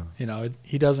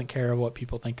 He doesn't care what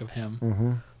people think of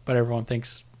him, but everyone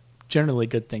thinks generally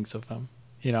good things of him.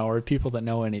 Or people that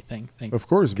know anything think. Of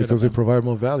course, because they provide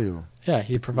more value. Yeah,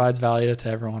 he provides value to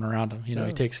everyone around him. He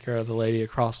takes care of the lady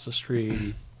across the street.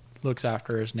 He looks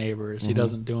after his neighbors. He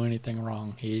doesn't do anything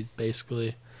wrong. He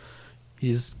basically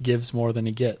gives more than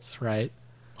he gets, right?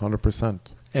 100%.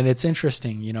 And it's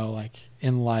interesting,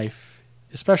 in life,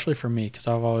 especially for me, because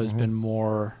I've always been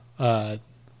more,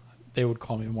 they would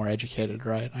call me more educated,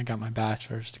 right? I got my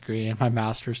bachelor's degree and my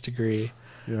master's degree.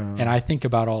 Yeah. And I think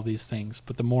about all these things,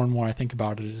 but the more and more I think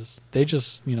about it is they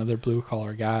just, they're blue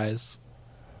collar guys.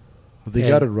 They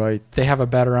got it right. They have a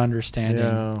better understanding.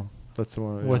 Yeah. That's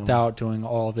one. Without doing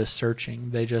all this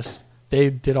searching. They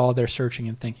did all their searching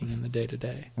and thinking in the day to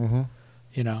day.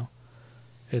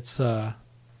 It's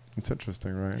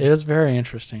interesting, right? It is very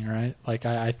interesting, right? Like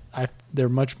they're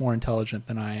much more intelligent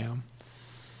than I am.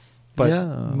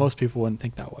 But most people wouldn't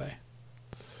think that way.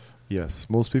 Yes,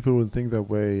 most people wouldn't think that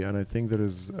way, and I think there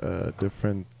is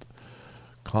different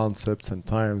concepts and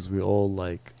times we all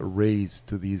like raised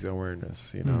to these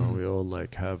awareness. We all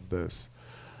like have this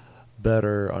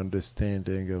better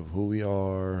understanding of who we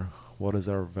are, what is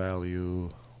our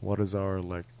value, what is our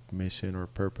like mission or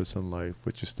purpose in life,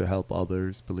 which is to help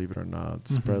others, believe it or not,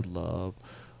 spread love,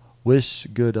 wish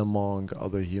good among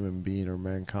other human being or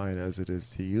mankind as it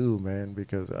is to you, man,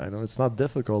 because I know it's not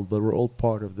difficult, but we're all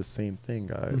part of the same thing,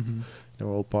 guys. We're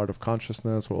all part of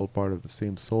consciousness, we're all part of the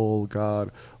same soul,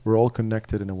 God. We're all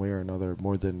connected in a way or another,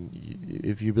 more than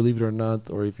if you believe it or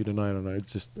not, or if you deny it or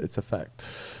not. It's a fact,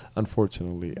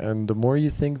 unfortunately. And the more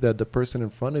you think that the person in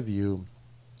front of you,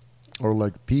 or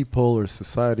like people or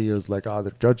society, is like,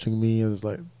 they're judging me, and it's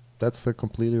like, that's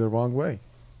completely the wrong way.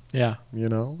 Yeah.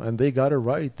 And they got it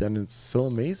right, and it's so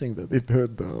amazing that they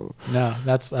did, though. No,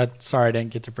 that's sorry I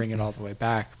didn't get to bring it all the way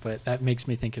back, but that makes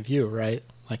me think of you, right?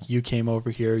 Like you came over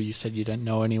here, you said you didn't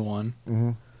know anyone,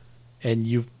 and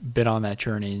you've been on that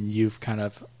journey, and you've kind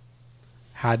of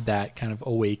had that kind of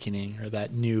awakening or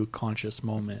that new conscious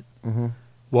moment.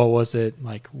 What was it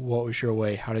like? What was your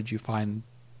way? How did you find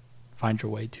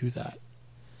your way to that?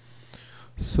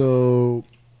 So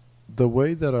the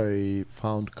way that I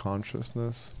found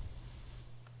consciousness,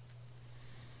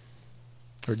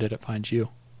 or did it find you?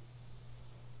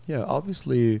 Yeah,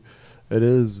 obviously it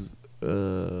is.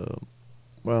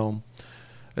 Well,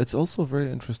 it's also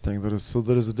very interesting. There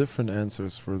is a different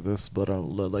answers for this, but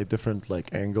like different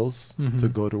like angles to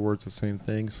go towards the same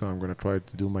thing. So I'm gonna try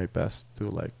to do my best to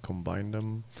like combine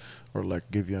them, or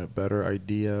like give you a better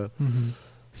idea.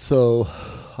 So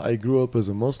I grew up as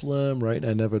a Muslim, right?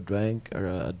 I never drank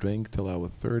a drink till I was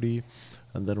 30,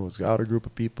 and then was out a group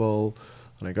of people,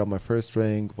 and I got my first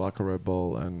drink, vodka Red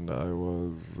Bull, and I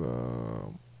was.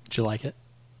 Did you like it?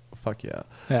 Fuck yeah.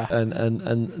 Yeah.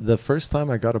 And the first time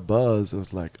I got a buzz, I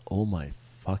was like, oh my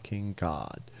fucking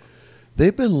God.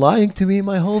 They've been lying to me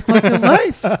my whole fucking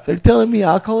life. They're telling me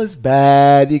alcohol is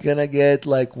bad. You're going to get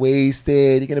like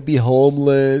wasted. You're going to be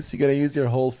homeless. You're going to use your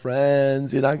whole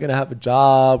friends. You're not going to have a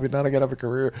job. You're not going to have a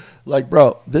career. Like,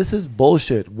 bro, this is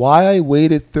bullshit. Why I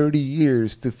waited 30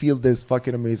 years to feel this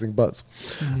fucking amazing buzz?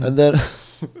 And then,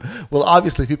 well,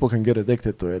 obviously people can get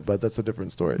addicted to it, but that's a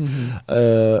different story.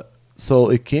 So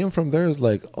it came from there. It's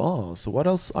like, oh, so what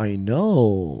else I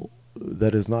know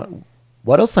that is not,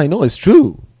 what else I know is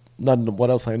true. Not what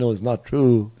else I know is not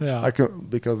true. Yeah.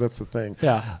 Because that's the thing.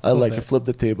 Yeah. I like to flip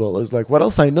the table. It's like, what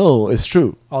else I know is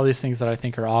true. All these things that I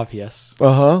think are obvious.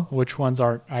 Which ones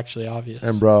aren't actually obvious?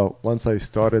 And bro, once I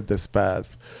started this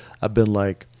path, I've been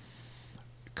like,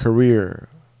 career,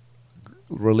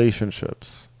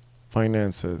 relationships,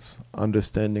 finances,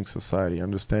 understanding society,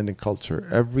 understanding culture.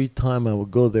 Every time I would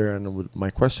go there, and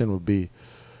my question would be,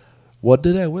 what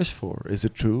did I wish for? Is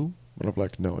it true? And I'm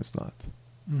like, no, it's not.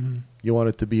 You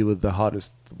wanted to be with the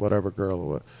hottest whatever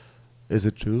girl. Is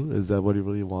it true? Is that what you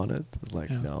really wanted? It's like,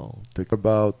 no. Think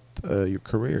about your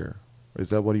career. Is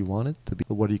that what you wanted to be?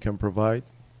 What you can provide?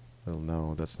 Well,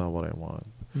 no, that's not what I want.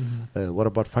 What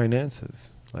about finances?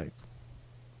 Like,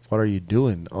 what are you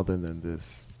doing other than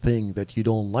this thing that you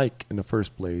don't like in the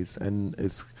first place, and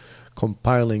is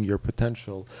compiling your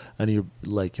potential and your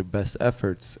best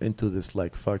efforts into this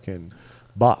like fucking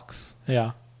box?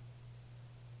 Yeah.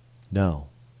 No.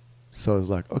 So I was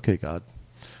like, okay, God,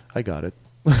 I got it.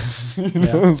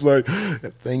 I was like,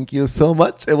 thank you so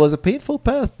much. It was a painful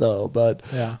path though, but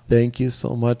thank you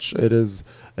so much. It is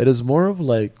more of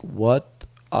like what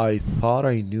I thought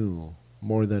I knew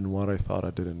more than what I thought I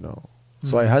didn't know.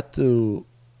 So I had to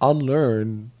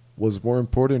unlearn. Was more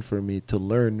important for me to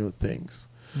learn new things,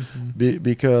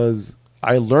 because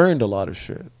I learned a lot of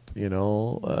shit,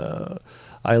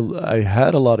 I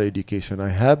had a lot of education. I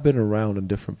have been around in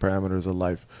different parameters of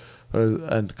life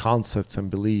and concepts and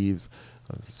beliefs.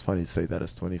 It's funny to say that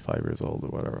as 25 years old or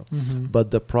whatever.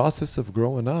 But the process of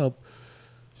growing up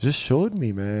just showed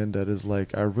me, man, that is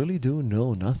like, I really do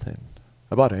know nothing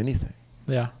about anything.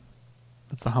 Yeah.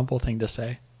 That's the humble thing to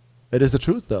say. It is the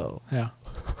truth, though. Yeah.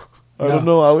 I don't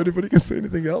know how anybody can say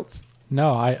anything else.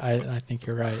 No, I think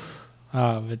you're right.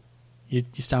 But,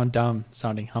 you sound dumb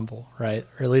sounding humble, right?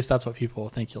 Or at least that's what people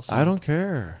think you'll sound. I don't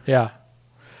care. Yeah.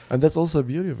 And that's also the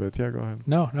beauty of it. Yeah, go ahead.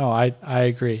 No, I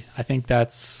agree. I think I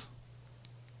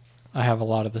have a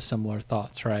lot of the similar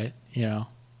thoughts, right? You know,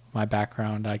 my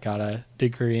background, I got a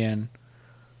degree in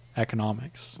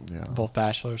economics, both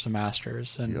bachelor's and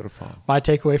master's. And beautiful. My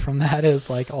takeaway from that is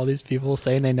like all these people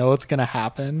saying they know what's going to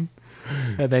happen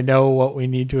and they know what we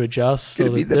need to adjust. You're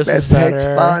so going to be that the this best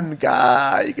hedge fund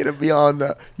guy. You're going to be on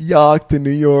a yacht to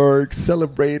New York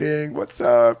celebrating. What's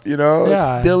up? You know,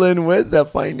 it's Dillan with the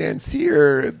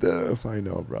financier. I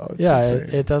know, bro.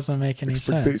 It's it doesn't make any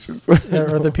sense. Or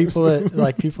the people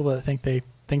that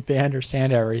think they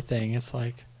understand everything. It's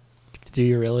like, do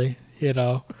you really? You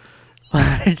know,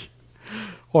 like,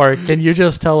 or can you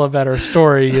just tell a better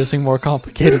story using more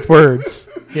complicated words?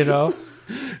 You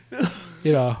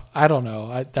know, I don't know.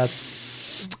 But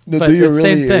the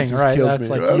same thing, right? That's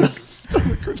me, like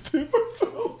right?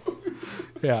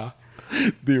 Yeah.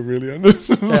 Do you really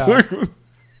understand? Yeah.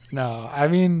 No, I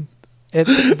mean,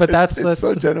 but that's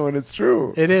so genuine. It's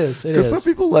true. It is. Because some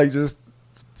people like just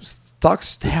talk.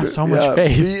 They have so much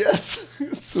faith. BS.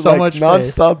 So much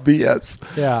nonstop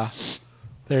BS. Yeah.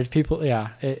 There's people. Yeah.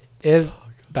 It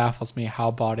baffles me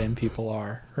how bought in people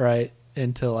are, right,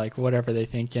 into like whatever they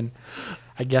think. And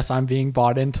I guess I'm being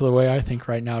bought into the way I think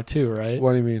right now too, right?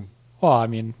 What do you mean? Well, I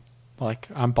mean, like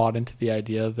I'm bought into the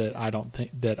idea that I don't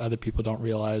think that other people don't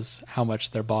realize how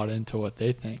much they're bought into what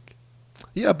they think.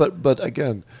 Yeah, but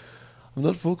again, I'm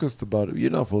not focused about it.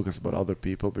 You're not focused about other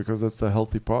people because that's the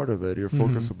healthy part of it. You're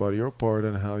focused about your part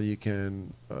and how you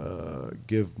can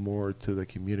give more to the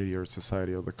community or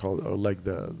society or or like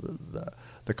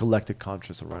the collective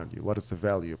conscious around you. What is the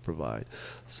value you provide?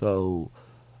 So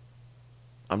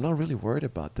I'm not really worried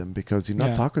about them because you're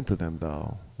not talking to them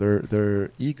though.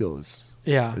 They're egos.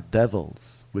 Yeah. The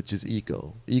devils, which is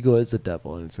ego. Ego is the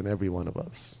devil and it's in every one of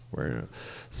us.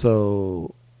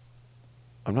 So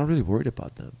I'm not really worried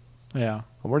about them. Yeah.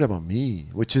 I'm worried about me,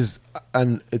 which is,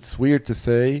 and it's weird to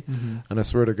say, and I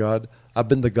swear to God, I've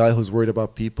been the guy who's worried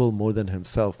about people more than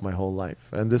himself my whole life.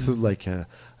 And this is like a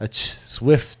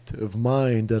swift of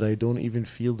mind that I don't even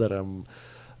feel that I'm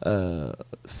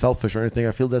selfish or anything.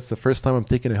 I feel that's the first time I'm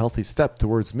taking a healthy step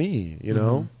towards me, you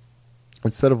know?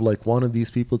 Instead of like one of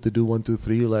these people to do 1, 2,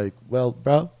 3, like, well,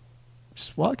 bro,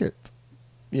 just walk it,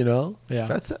 you know? Yeah.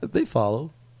 That's it. They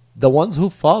follow. The ones who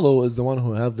follow is the one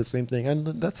who have the same thing, and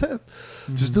that's it.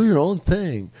 Just do your own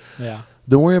thing. Yeah.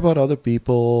 Don't worry about other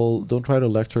people. Don't try to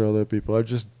lecture other people. I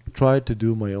just try to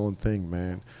do my own thing,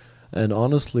 man. And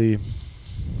honestly,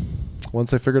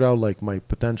 once I figured out like my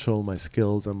potential, my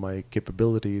skills, and my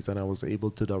capabilities, and I was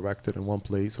able to direct it in one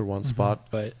place or one spot.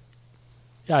 But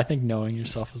yeah, I think knowing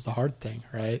yourself is the hard thing,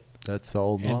 right? That's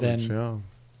all knowledge. And then,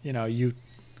 you know,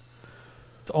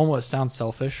 it almost sounds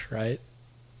selfish, right?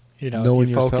 You know, knowing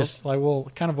you focus yourself? like,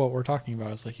 well, kind of what we're talking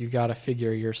about is like you got to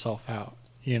figure yourself out.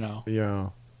 You know,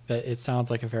 that it sounds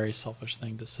like a very selfish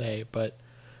thing to say, but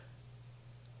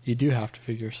you do have to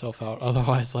figure yourself out.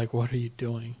 Otherwise, like, what are you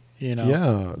doing? You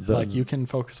know, like you can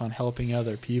focus on helping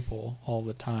other people all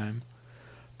the time,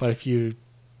 but if you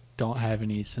don't have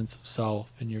any sense of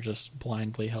self and you're just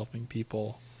blindly helping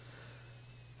people,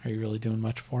 are you really doing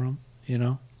much for them? You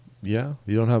know? Yeah,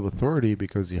 you don't have authority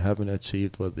because you haven't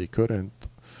achieved what they couldn't.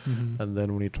 And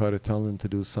then when you try to tell them to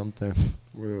do something,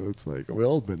 well, it's like, we've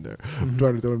all been there.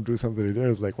 Trying to tell them to do something they did.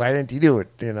 It's like, why didn't you do it?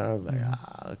 You know, I was like,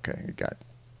 okay, you got it.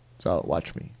 So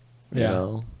watch me. You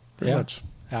know, pretty much.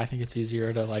 I think it's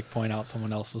easier to like point out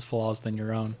someone else's flaws than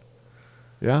your own.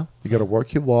 Yeah, you got to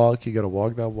work your walk. You got to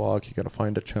walk that walk. You got to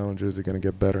find the challenges. You're going to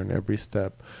get better in every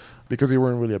step. Because you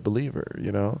weren't really a believer,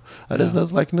 you know? And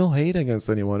there's like no hate against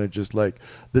anyone. It's just like,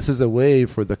 this is a way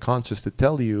for the conscious to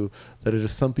tell you that it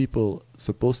is some people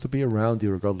supposed to be around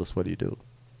you regardless what you do.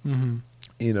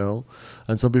 You know?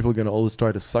 And some people are going to always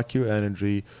try to suck your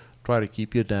energy, try to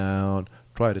keep you down,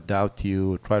 try to doubt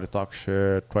you, try to talk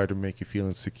shit, try to make you feel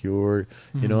insecure,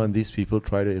 you know? And these people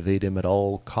try to evade him at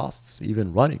all costs,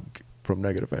 even running from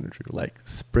negative energy, like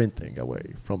sprinting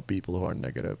away from people who are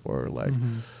negative or like...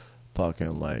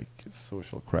 talking like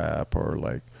social crap or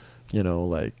like, you know,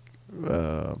 like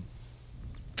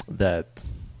that,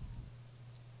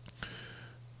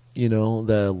 you know,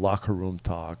 the locker room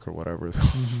talk or whatever.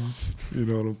 You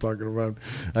know what I'm talking about?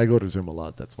 I go to gym a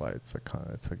lot. That's why it's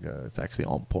actually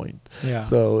on point. Yeah.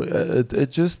 So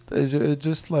it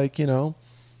just like, you know,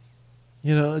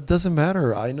 it doesn't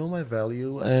matter. I know my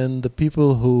value, and the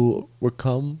people who would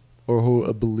come or who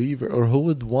a believer or who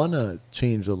would want to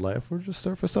change their life or just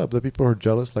surface up. The people who are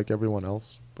jealous like everyone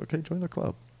else, okay, join the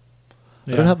club.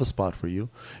 I don't have a spot for you.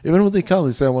 Even when they come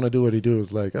and say, I want to do what he do,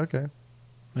 it's like, okay.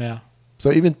 Yeah.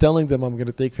 So even telling them I'm going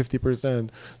to take 50%,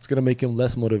 it's going to make them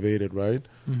less motivated, right?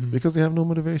 Mm-hmm. Because they have no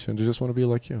motivation. They just want to be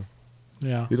like you.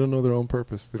 Yeah. They don't know their own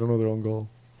purpose. They don't know their own goal.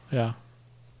 Yeah.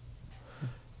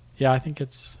 Yeah, I think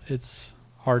it's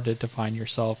hard to define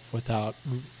yourself without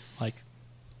like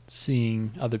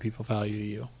seeing other people value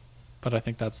you. But I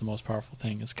think that's the most powerful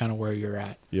thing, is kind of where you're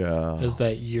at. Yeah. Is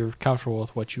that you're comfortable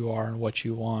with what you are and what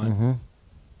you want,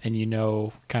 and you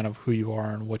know kind of who you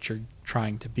are and what you're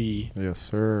trying to be. Yes,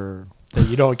 sir. That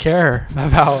you don't care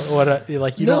about what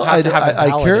like you don't have to have it I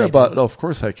care validated. about. Of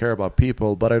course, I care about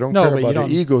people, but I don't No, care but you about their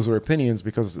don't- egos or opinions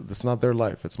because it's not their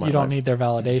life. It's my You don't life. need their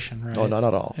validation, right? Oh, not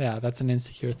at all. Yeah, that's an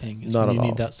insecure thing. Is Not when you at need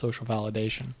all. that social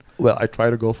validation. Well, I try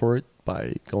to go for it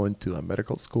by going to a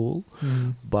medical school, Mm-hmm.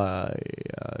 by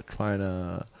trying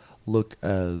to look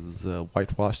as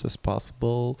whitewashed as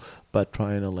possible, but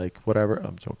trying to like whatever.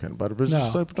 I'm joking, but it was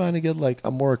just No. like trying to get like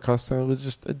I'm more accustomed. It was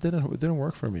just it didn't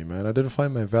work for me, man. I didn't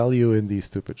find my value in these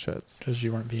stupid shits. Because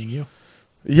you weren't being you.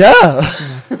 Yeah,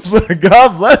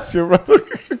 God bless you, brother.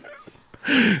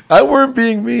 I weren't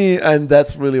being me, and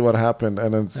that's really what happened,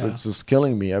 and it's just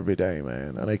killing me every day,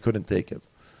 man. And I couldn't take it.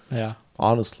 Yeah.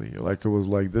 Honestly, like it was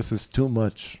like this is too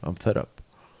much. I'm fed up.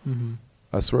 Mm-hmm.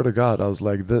 I swear to God, I was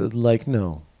like,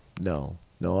 no.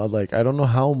 I don't know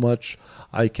how much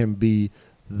I can be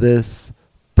this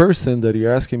person that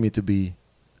you're asking me to be,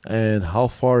 and how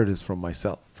far it is from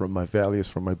myself, from my values,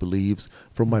 from my beliefs,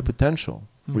 from my potential,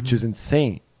 which is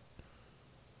insane.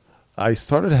 I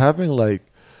started having like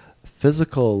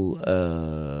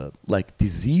physical like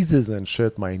diseases and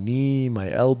shit. My knee,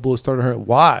 my elbow started hurting.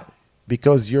 Why?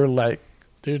 Because you're like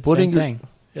Dude, putting same thing.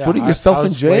 Yeah, putting I yourself in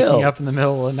was jail. Waking up in the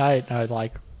middle of the night, and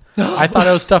I thought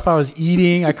it was stuff I was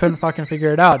eating. I couldn't fucking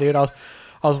figure it out, dude. I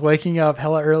was waking up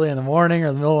hella early in the morning or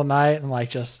in the middle of the night, and like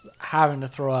just having to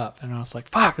throw up. And I was like,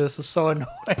 "Fuck, this is so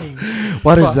annoying."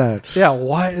 What is that? Yeah,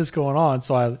 what is going on?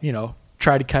 So I,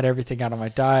 tried to cut everything out of my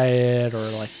diet, or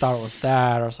like thought it was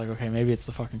that. I was like, okay, maybe it's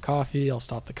the fucking coffee. I'll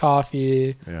stop the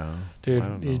coffee. Yeah,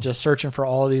 dude, you're just searching for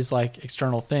all these like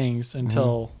external things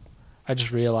until I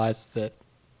just realized that,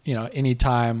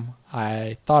 anytime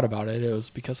I thought about it, it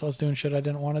was because I was doing shit I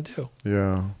didn't want to do.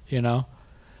 Yeah.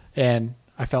 And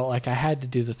I felt like I had to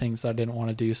do the things that I didn't want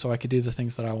to do so I could do the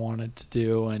things that I wanted to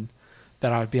do, and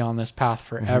that I would be on this path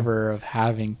forever of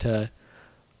having to,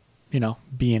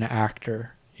 be an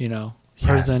actor,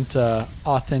 present a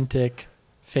authentic,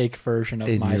 fake version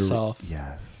of myself.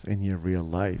 In your real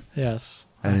life. Yes.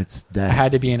 And it's that. I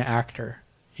had to be an actor,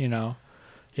 Yeah,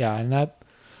 and that,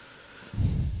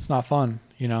 it's not fun,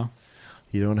 You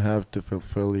don't have to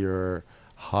fulfill your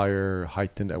higher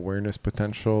heightened awareness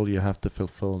potential. You have to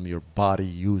fulfill your body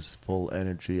useful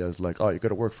energy as like, oh, you got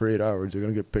to work for 8 hours. You're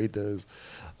going to get paid this.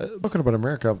 I'm talking about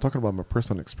America. I'm talking about my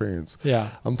personal experience. Yeah.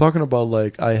 I'm talking about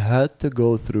like I had to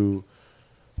go through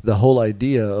the whole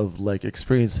idea of like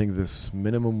experiencing this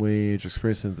minimum wage,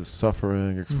 experiencing this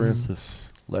suffering, experience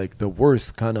this like the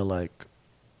worst kind of like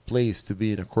place to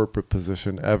be in a corporate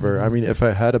position ever. I mean, if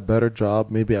I had a better job,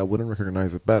 maybe I wouldn't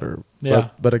recognize it better. Yeah.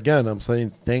 But again, I'm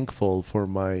saying thankful for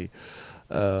my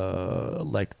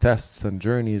like tests and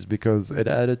journeys because it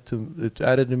added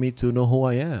to me to know who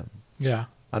I am. Yeah.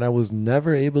 And I was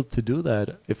never able to do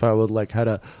that if I would like had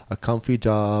a comfy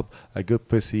job, a good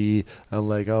pussy, and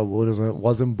like I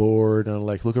wasn't bored and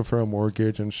like looking for a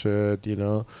mortgage and shit,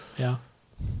 Yeah.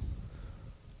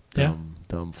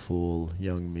 Dumb fool,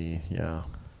 young me. Yeah.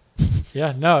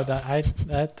 Yeah. No,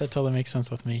 that totally makes sense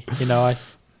with me.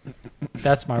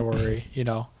 That's my worry.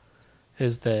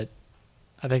 Is that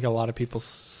I think a lot of people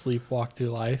sleepwalk through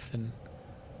life, and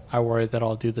I worry that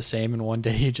I'll do the same. And one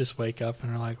day you just wake up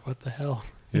and are like, "What the hell?"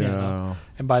 Yeah.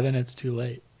 And by then it's too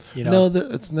late. No,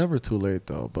 it's never too late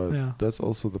though. But Yeah. that's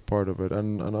also the part of it.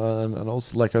 And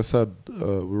also, like I said,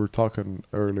 we were talking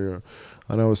earlier,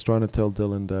 and I was trying to tell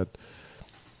Dillan that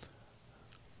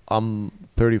I'm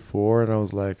 34, and I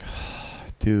was like,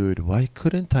 dude, why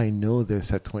couldn't I know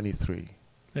this at 23?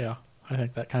 Yeah. I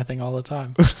think that kind of thing all the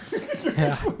time.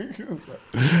 Yeah.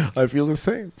 I feel the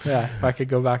same. Yeah. If I could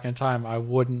go back in time, I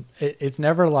wouldn't. It's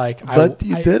never like. But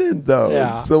you didn't, though.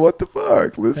 Yeah. So what the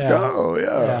fuck? Let's Yeah. go.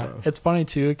 Yeah. It's funny,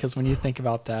 too, because when you think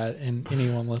about that, and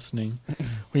anyone listening,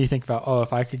 when you think about,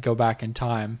 if I could go back in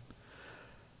time,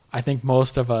 I think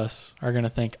most of us are going to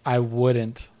think, I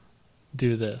wouldn't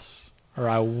do this, or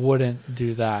I wouldn't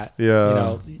do that.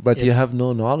 Yeah. But you have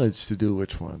no knowledge to do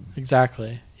which one.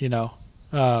 Exactly.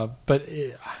 But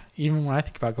even when I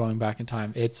think about going back in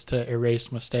time, it's to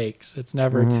erase mistakes. It's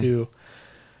never to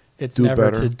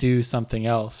do something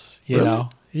else, you know?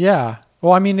 Yeah.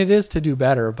 Well, I mean, it is to do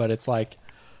better, but it's like,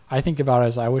 I think about it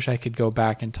as I wish I could go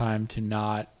back in time to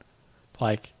not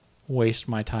like waste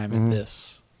my time at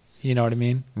this. You know what I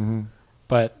mean? Mm-hmm.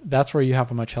 But that's where you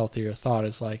have a much healthier thought,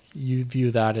 is like you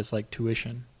view that as like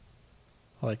tuition.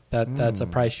 Like that's a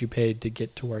price you paid to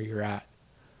get to where you're at.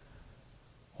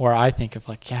 Or I think of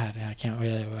like, yeah, I can't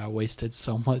believe I wasted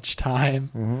so much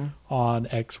time on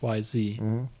X, Y, Z.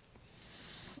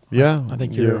 Yeah. I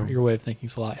think your way of thinking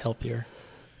is a lot healthier.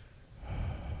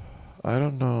 I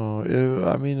don't know.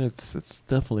 I mean, it's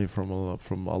definitely from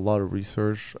a lot of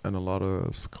research and a lot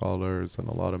of scholars and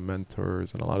a lot of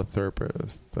mentors and a lot of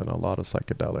therapists and a lot of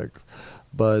psychedelics.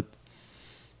 But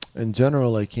in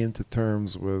general, I came to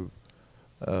terms with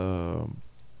I'm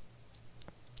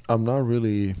not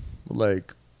really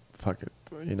like, fuck it.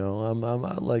 You know, I'm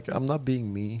not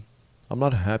being me. I'm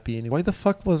not happy anymore. Why the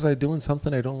fuck was I doing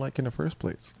something I don't like in the first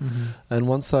place? And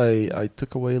once I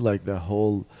took away like the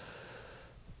whole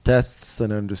tests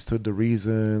and understood the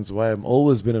reasons why I'm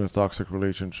always been in a toxic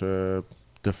relationship,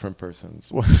 different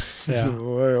persons. Yeah.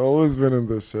 Why I always been in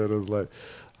this shit. I was like,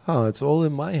 oh, it's all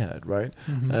in my head, right?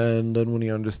 And then when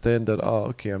you understand that, oh,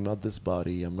 okay, I'm not this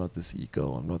body, I'm not this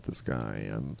ego, I'm not this guy,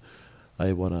 and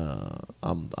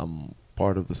I'm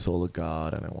part of the soul of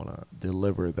God, and I want to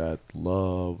deliver that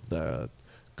love, that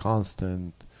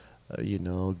constant,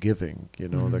 giving,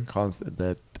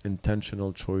 that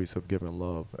intentional choice of giving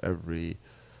love every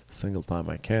single time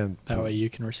I can. That way you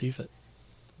can receive it.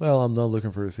 Well, I'm not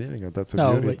looking for receiving it. That's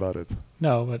the beauty about it.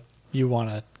 No, but you want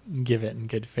to give it in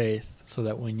good faith so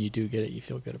that when you do get it, you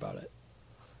feel good about it.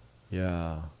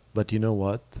 Yeah. But you know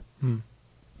what?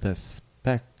 The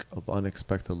speck of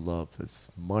unexpected love is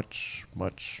much,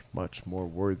 much, much more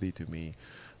worthy to me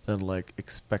than like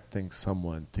expecting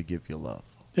someone to give you love.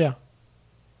 Yeah.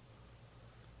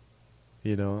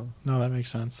 You know? No, that makes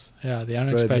sense. Yeah, the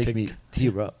unexpected. It make me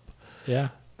tear up. Yeah.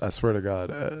 I swear to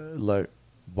God. Like,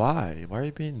 why? Why are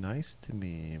you being nice to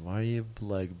me? Why are you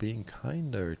like being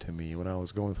kinder to me? When I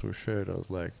was going through shit, I was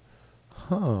like,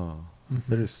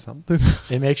 there's something.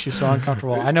 It makes you so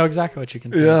uncomfortable. I know exactly what you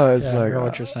can think. Yeah, it's like, I know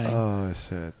what you're saying. Oh,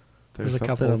 shit. There's a something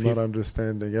couple I'm not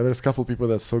understanding. Yeah, there's a couple people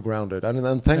that's so grounded.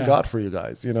 And thank God for you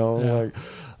guys, you know. Yeah. Like,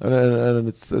 and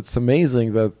it's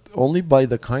amazing that only by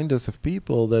the kindness of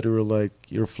people that you're like,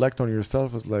 you reflect on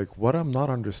yourself is like, what I'm not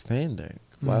understanding.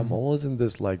 Why I'm always in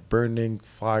this like burning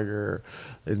fire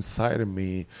inside of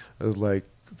me is like,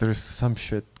 there's some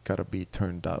shit gotta be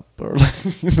turned up, or like,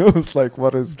 it's like,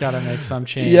 what is gotta make some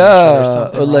change. Yeah,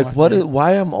 or like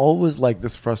why I'm always like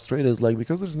this frustrated is like,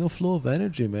 because there's no flow of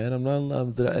energy, man.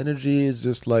 The energy is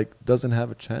just like doesn't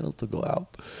have a channel to go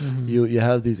out. You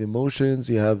have these emotions,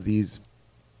 you have these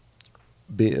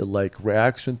like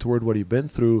reaction toward what you've been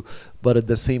through, but at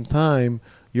the same time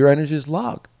your energy is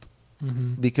locked.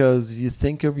 Because you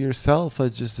think of yourself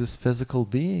as just this physical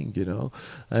being,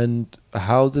 and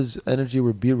how does energy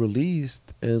will be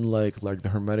released in like the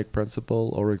Hermetic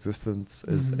principle, or existence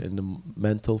is in the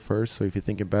mental first. So if you're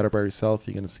thinking bad about yourself,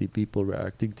 you're going to see people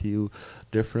reacting to you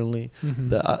differently.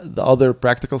 The other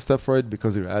practical step for it,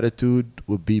 because your attitude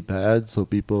would be bad, so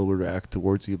people will react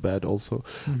towards you bad also.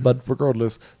 But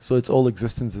regardless, so it's all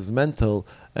existence is mental,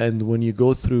 and when you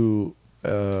go through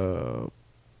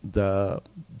the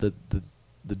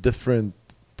different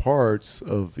parts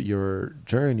of your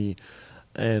journey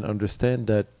and understand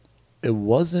that it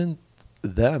wasn't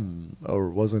them or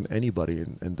wasn't anybody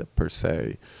in the per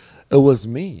se, it was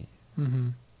me.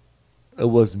 It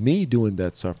was me doing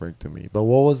that suffering to me. But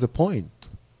what was the point?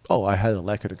 Oh, I had a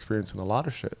lack of experience in a lot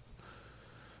of shit.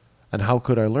 And how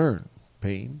could I learn?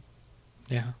 Pain.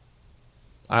 Yeah.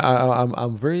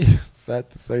 I'm very sad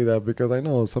to say that, because I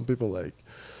know some people like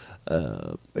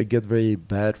it get very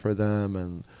bad for them,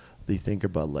 and they think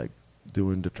about like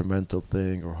doing detrimental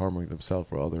thing or harming themselves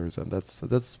or others, and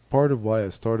that's part of why I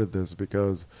started this,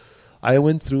 because I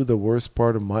went through the worst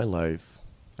part of my life,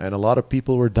 and a lot of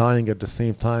people were dying at the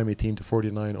same time, 18 to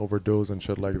 49 overdose and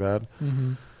shit like that.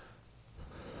 And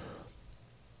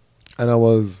I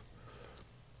was,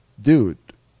 dude,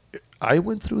 I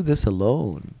went through this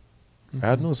alone. I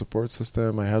had no support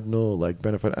system. I had no like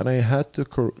benefit, and I had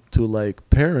to like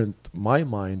parent my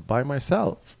mind by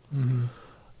myself.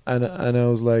 And I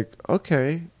was like,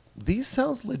 okay, these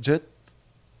sounds legit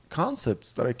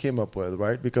concepts that I came up with,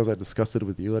 right? Because I discussed it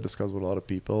with you. I discussed with a lot of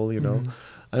people, And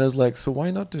I was like, so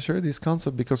why not to share these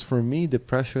concepts? Because for me,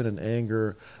 depression and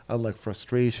anger and like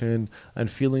frustration and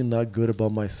feeling not good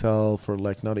about myself, or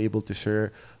like not able to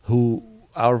share who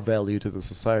our value to the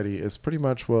society is, pretty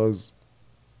much was,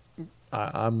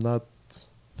 I'm not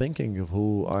thinking of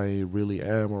who I really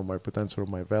am, or my potential, or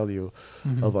my value,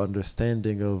 of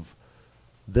understanding of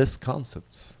this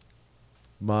concepts.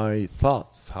 My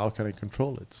thoughts, how can I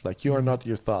control it? It's like, you are not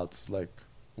your thoughts. Like,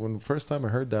 when first time I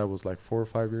heard that was like 4 or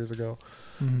 5 years ago.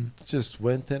 It just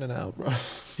went in and out, bro.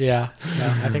 Yeah,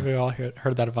 I think we all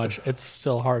heard that a bunch. It's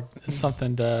still hard. It's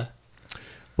something to.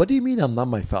 What do you mean I'm not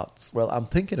my thoughts? Well, I'm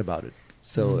thinking about it.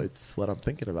 So it's what I'm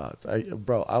thinking about.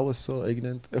 I was so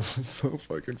ignorant. It was so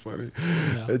fucking funny.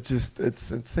 Yeah.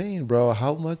 It's insane, bro.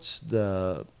 How much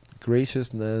the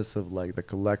graciousness of like the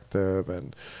collective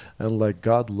and like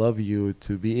God love you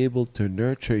to be able to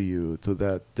nurture you to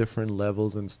that different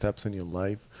levels and steps in your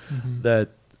life, that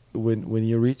when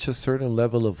you reach a certain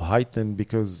level of heightened,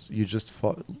 because you just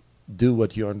do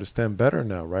what you understand better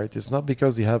now, right? It's not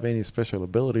because you have any special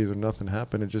abilities or nothing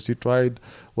happened. It's just you tried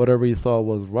whatever you thought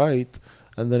was right,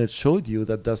 and then it showed you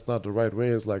that that's not the right way.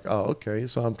 It's like, oh, okay,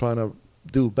 so I'm trying to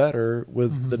do better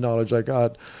with the knowledge I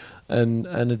got, and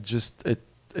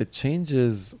it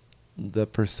changes the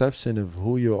perception of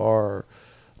who you are,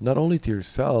 not only to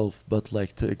yourself but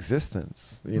like to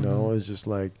existence. You know, it's just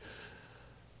like,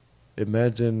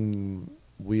 imagine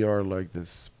we are like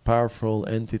this powerful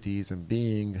entities and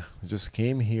being just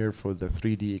came here for the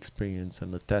 3D experience,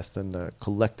 and the test and the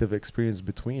collective experience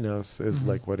between us is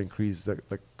like what increases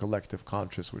the collective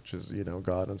conscious, which is, you know,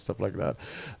 God and stuff like that.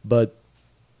 But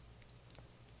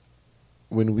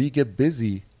when we get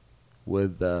busy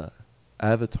with the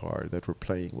avatar that we're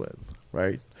playing with,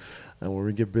 right? And when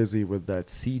we get busy with that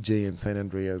CJ in San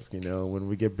Andreas, you know, when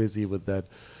we get busy with that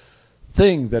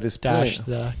thing that is Dash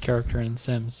the character in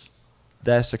Sims.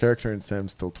 Dash the character in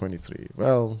Sims till 23.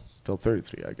 Well, till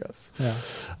 33, I guess. Yeah.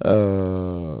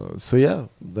 So yeah,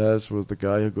 Dash was the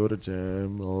guy who go to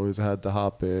gym, always had the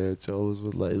hot bitch, always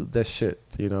was like that shit,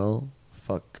 you know?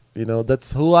 Fuck. You know,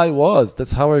 that's who I was.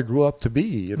 That's how I grew up to be,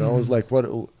 you know? It was like,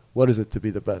 what is it to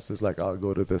be the best? It's like, I'll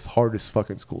go to this hardest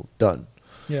fucking school. Done.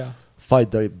 Yeah.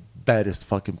 Fight the baddest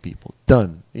fucking people.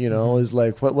 Done. You know, it's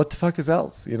like, what the fuck is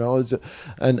else? You know, it's just,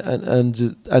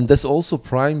 and this also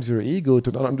primes your ego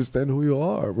to not understand who you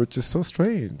are, which is so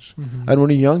strange. And when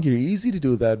you're young, you're easy to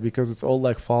do that because it's all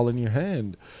like fall in your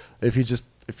hand if you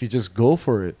just go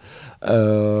for it.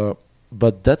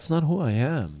 But that's not who I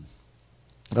am.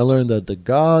 I learned that the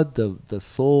God, the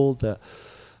soul,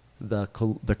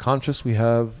 the conscious we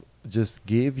have just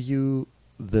gave you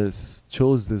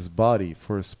chose this body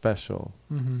for a special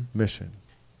mission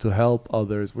to help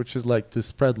others, which is like to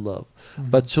spread love,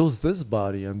 but chose this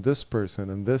body and this person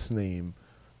and this name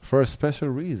for a special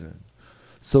reason.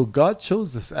 So God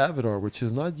chose this avatar, which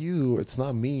is not you, it's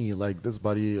not me, like this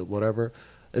body, whatever.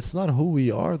 It's not who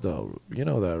we are, though. You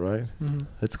know that, right?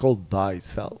 It's called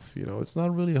thyself. You know, it's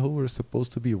not really who we're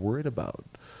supposed to be worried about.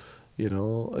 You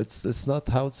know, it's not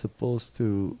how it's supposed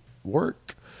to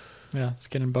work. Yeah,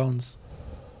 skin and bones.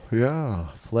 Yeah,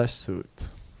 flesh suit.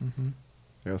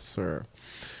 Yes, sir.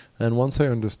 And once I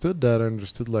understood that, I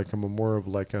understood like I'm more of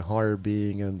like a higher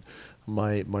being, and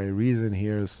my reason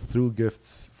here is through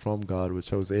gifts from God,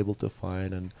 which I was able to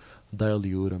find and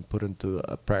dilute and put into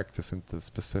a practice into a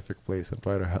specific place, and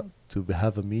try to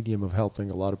have a medium of helping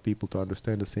a lot of people to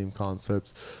understand the same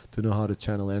concepts, to know how to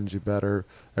channel energy better.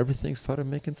 Everything started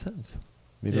making sense.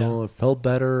 You know, it felt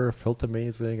better, it felt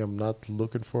amazing. I'm not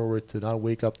looking forward to not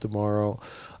wake up tomorrow.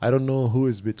 I don't know who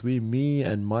is between me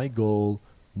and my goal.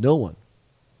 No one.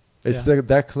 It's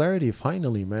that clarity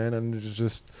finally, man. And it's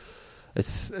just,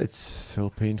 it's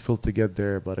so painful to get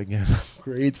there. But again, I'm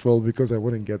grateful because I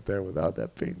wouldn't get there without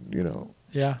that pain, you know.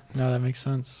 Yeah, no, that makes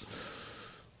sense.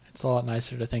 It's a lot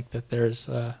nicer to think that there's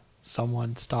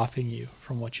someone stopping you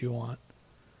from what you want.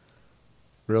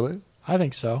 Really? I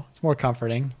think so. It's more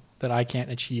comforting that I can't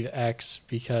achieve X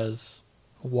because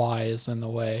Y is in the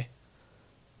way.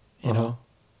 You know,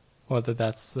 whether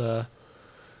that's the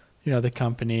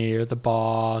company or the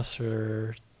boss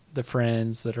or the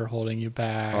friends that are holding you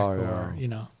back, or, you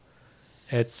know,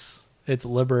 it's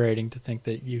liberating to think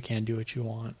that you can do what you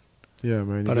want. Yeah,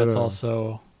 man. But it's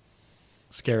also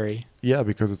scary. Yeah,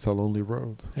 because it's a lonely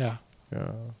road. Yeah.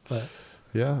 Yeah. But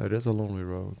yeah, it is a lonely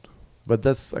road. But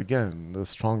that's, again, the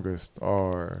strongest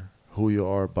are who you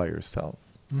are by yourself.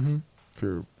 And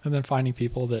then finding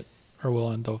people that are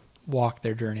willing to walk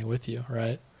their journey with you,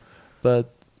 right?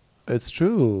 But it's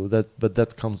true but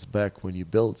that comes back when you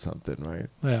build something, right?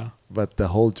 Yeah. But the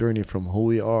whole journey from who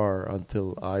we are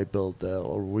until I build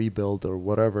or we build or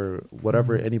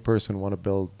whatever any person want to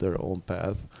build their own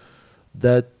path,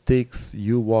 that takes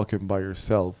you walking by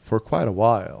yourself for quite a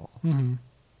while.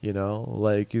 You know,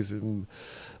 like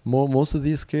most of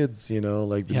these kids, you know,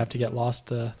 like you have to get lost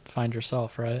to find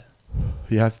yourself, right?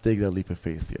 You have to take that leap of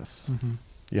faith. Yes.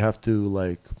 You have to,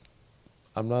 like,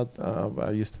 I'm not, I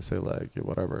used to say like,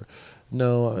 whatever.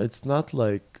 No, it's not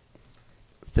like,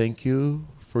 thank you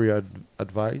for your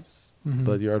advice,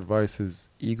 but your advice is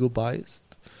ego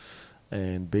biased.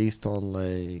 and based on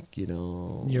like, you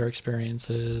know, your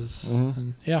experiences. Mhm.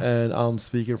 And, yeah. And I'm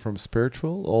speaking from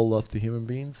spiritual, all love to human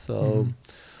beings. So Mhm.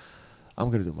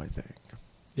 I'm gonna do my thing.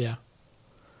 Yeah.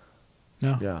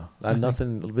 No. Yeah, I and think-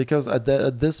 nothing because at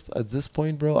this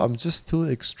point, bro, I'm just too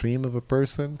extreme of a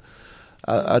person.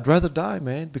 I'd rather die,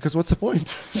 man. Because what's the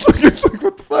point? It's like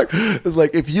what the fuck? It's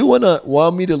like if you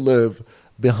want me to live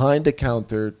behind the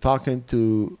counter talking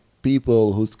to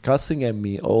people who's cussing at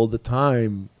me all the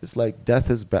time, it's like death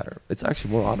is better. It's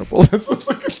actually more honorable.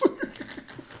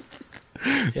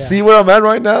 Yeah. See where I'm at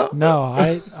right now? No,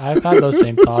 I've had those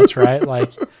same thoughts, right?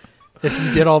 Like, if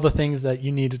you did all the things that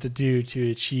you needed to do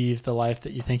to achieve the life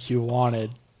that you think you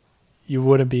wanted, you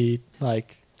wouldn't be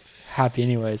like happy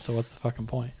anyway. So what's the fucking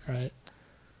point, right?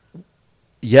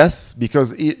 Yes,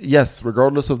 because yes,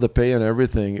 regardless of the pay and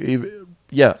everything,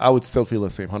 yeah, I would still feel the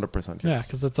same, 100%. Yes. Yeah,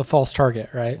 because it's a false target,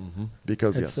 right? Mm-hmm.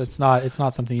 Because it's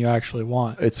not something you actually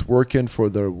want. It's working for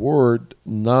the reward,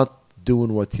 not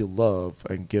doing what you love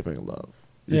and giving love.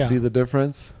 You see the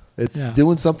difference? It's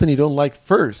doing something you don't like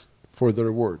first for the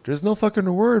reward. There's no fucking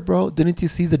reward, bro. Didn't you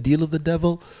see the deal of the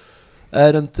devil?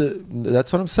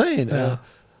 That's what I'm saying. Yeah.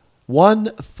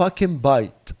 One fucking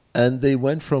bite. And they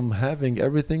went from having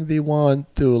everything they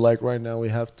want to like right now we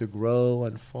have to grow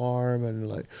and farm and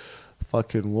like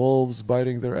fucking wolves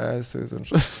biting their asses and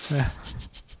shit. Yeah.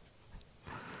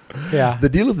 Yeah. The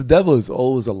deal of the devil is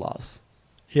always a loss.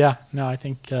 Yeah. No, I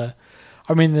think, I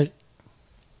mean,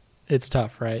 it's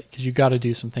tough, right? Because you got to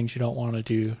do some things you don't want to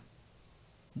do.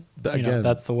 Again,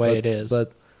 that's the way it is.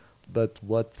 But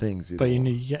what things?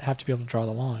 You have to be able to draw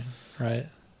the line, right?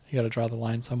 You got to draw the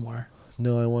line somewhere.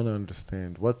 No, I want to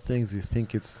understand what things you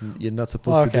think you're not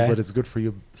supposed to do, but it's good for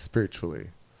you spiritually.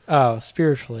 Oh,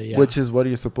 spiritually, yeah. Which is what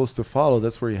you're supposed to follow.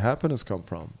 That's where your happiness come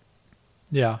from.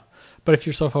 Yeah, but if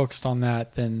you're so focused on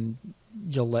that, then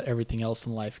you'll let everything else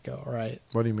in life go, right?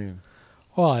 What do you mean?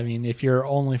 Well, I mean, if you're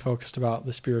only focused about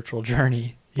the spiritual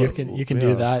journey, you can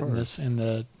do that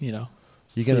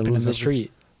sleeping in the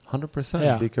street. 100%.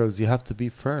 Yeah. Because you have to be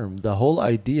firm. The whole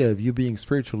idea of you being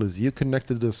spiritual is you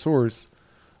connected to the source.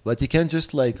 But you can't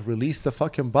just like release the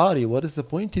fucking body. What is the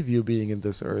point of you being in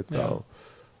this earth, though?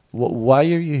 Why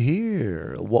are you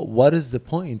here? What is the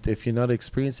point if you're not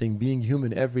experiencing being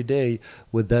human every day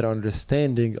with that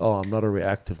understanding? Oh, I'm not a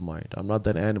reactive mind. I'm not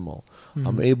that animal. Mm-hmm.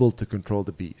 I'm able to control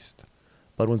the beast.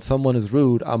 But when someone is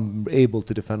rude, I'm able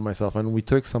to defend myself. And we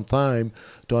took some time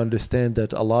to understand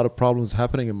that a lot of problems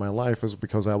happening in my life is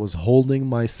because I was holding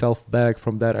myself back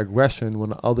from that aggression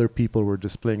when other people were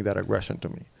displaying that aggression to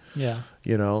me. Yeah.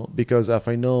 Because if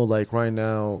I know, like right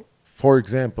now, for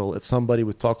example, if somebody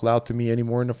would talk loud to me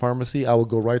anymore in the pharmacy, I would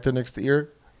go right to next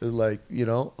ear. Like,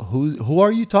 who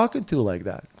are you talking to like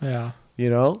that? Yeah.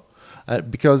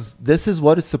 Because this is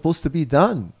what is supposed to be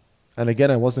done. And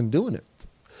again, I wasn't doing it.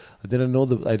 I didn't know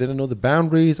the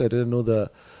boundaries. I didn't know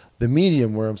the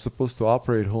medium where I'm supposed to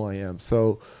operate who I am.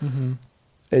 So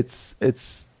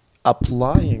it's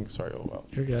applying. Sorry,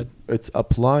 you're good. It's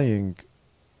applying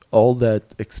all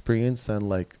that experience and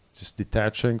like just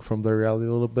detaching from the reality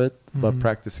a little bit, but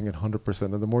practicing it 100%.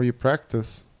 And the more you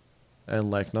practice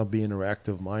and like not being a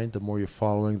reactive mind, the more you're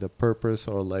following the purpose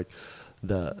or like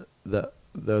the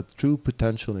true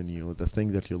potential in you, the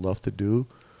thing that you love to do,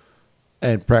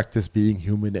 and practice being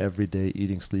human every day,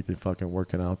 eating, sleeping, fucking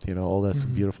working out, all that's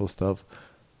beautiful stuff.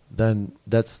 Then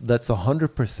that's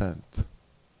 100%.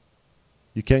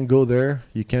 You can't go there.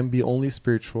 You can't be only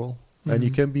spiritual. And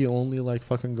you can be only like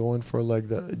fucking going for like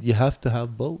you have to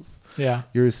have both. Yeah.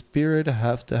 Your spirit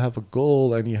have to have a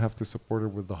goal and you have to support it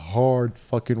with the hard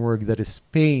fucking work that is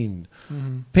pain.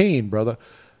 Pain, brother.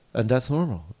 And that's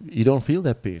normal. You don't feel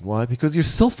that pain. Why? Because you're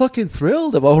so fucking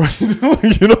thrilled about what you're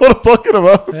doing. You know what I'm talking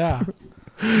about? Yeah.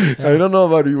 I don't know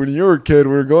about you. When you were a kid,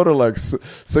 we were going to like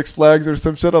Six Flags or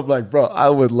some shit. I'm like, bro, I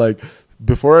would like...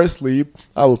 Before I sleep,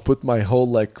 I would put my whole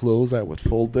like clothes. I would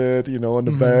fold it, on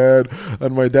the bed,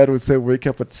 and my dad would say, "Wake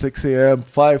up at 6 a.m.,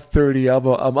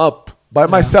 5:30. I'm up by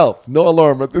myself, no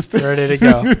alarm at this time, ready to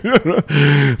go."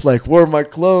 Like wore my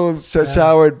clothes,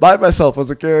 showered by myself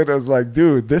as a kid. I was like,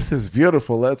 "Dude, this is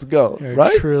beautiful. Let's go!" You're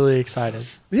right? Truly excited.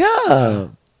 Yeah.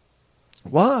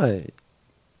 Why?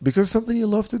 Because it's something you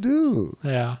love to do.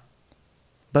 Yeah.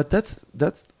 But that's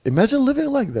imagine living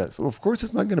like that. So of course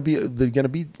it's not going to be they're going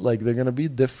to be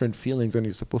different feelings and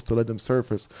you're supposed to let them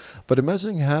surface. But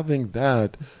imagine having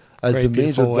that as Very a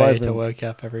major way driving, to wake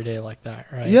up every day like that,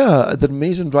 right? Yeah, the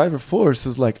major driver force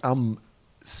is like I'm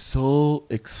so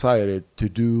excited to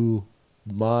do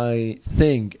my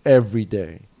thing every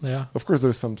day. Yeah. Of course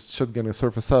there's some shit going to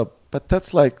surface up, but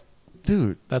that's like,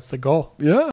 dude, that's the goal. Yeah.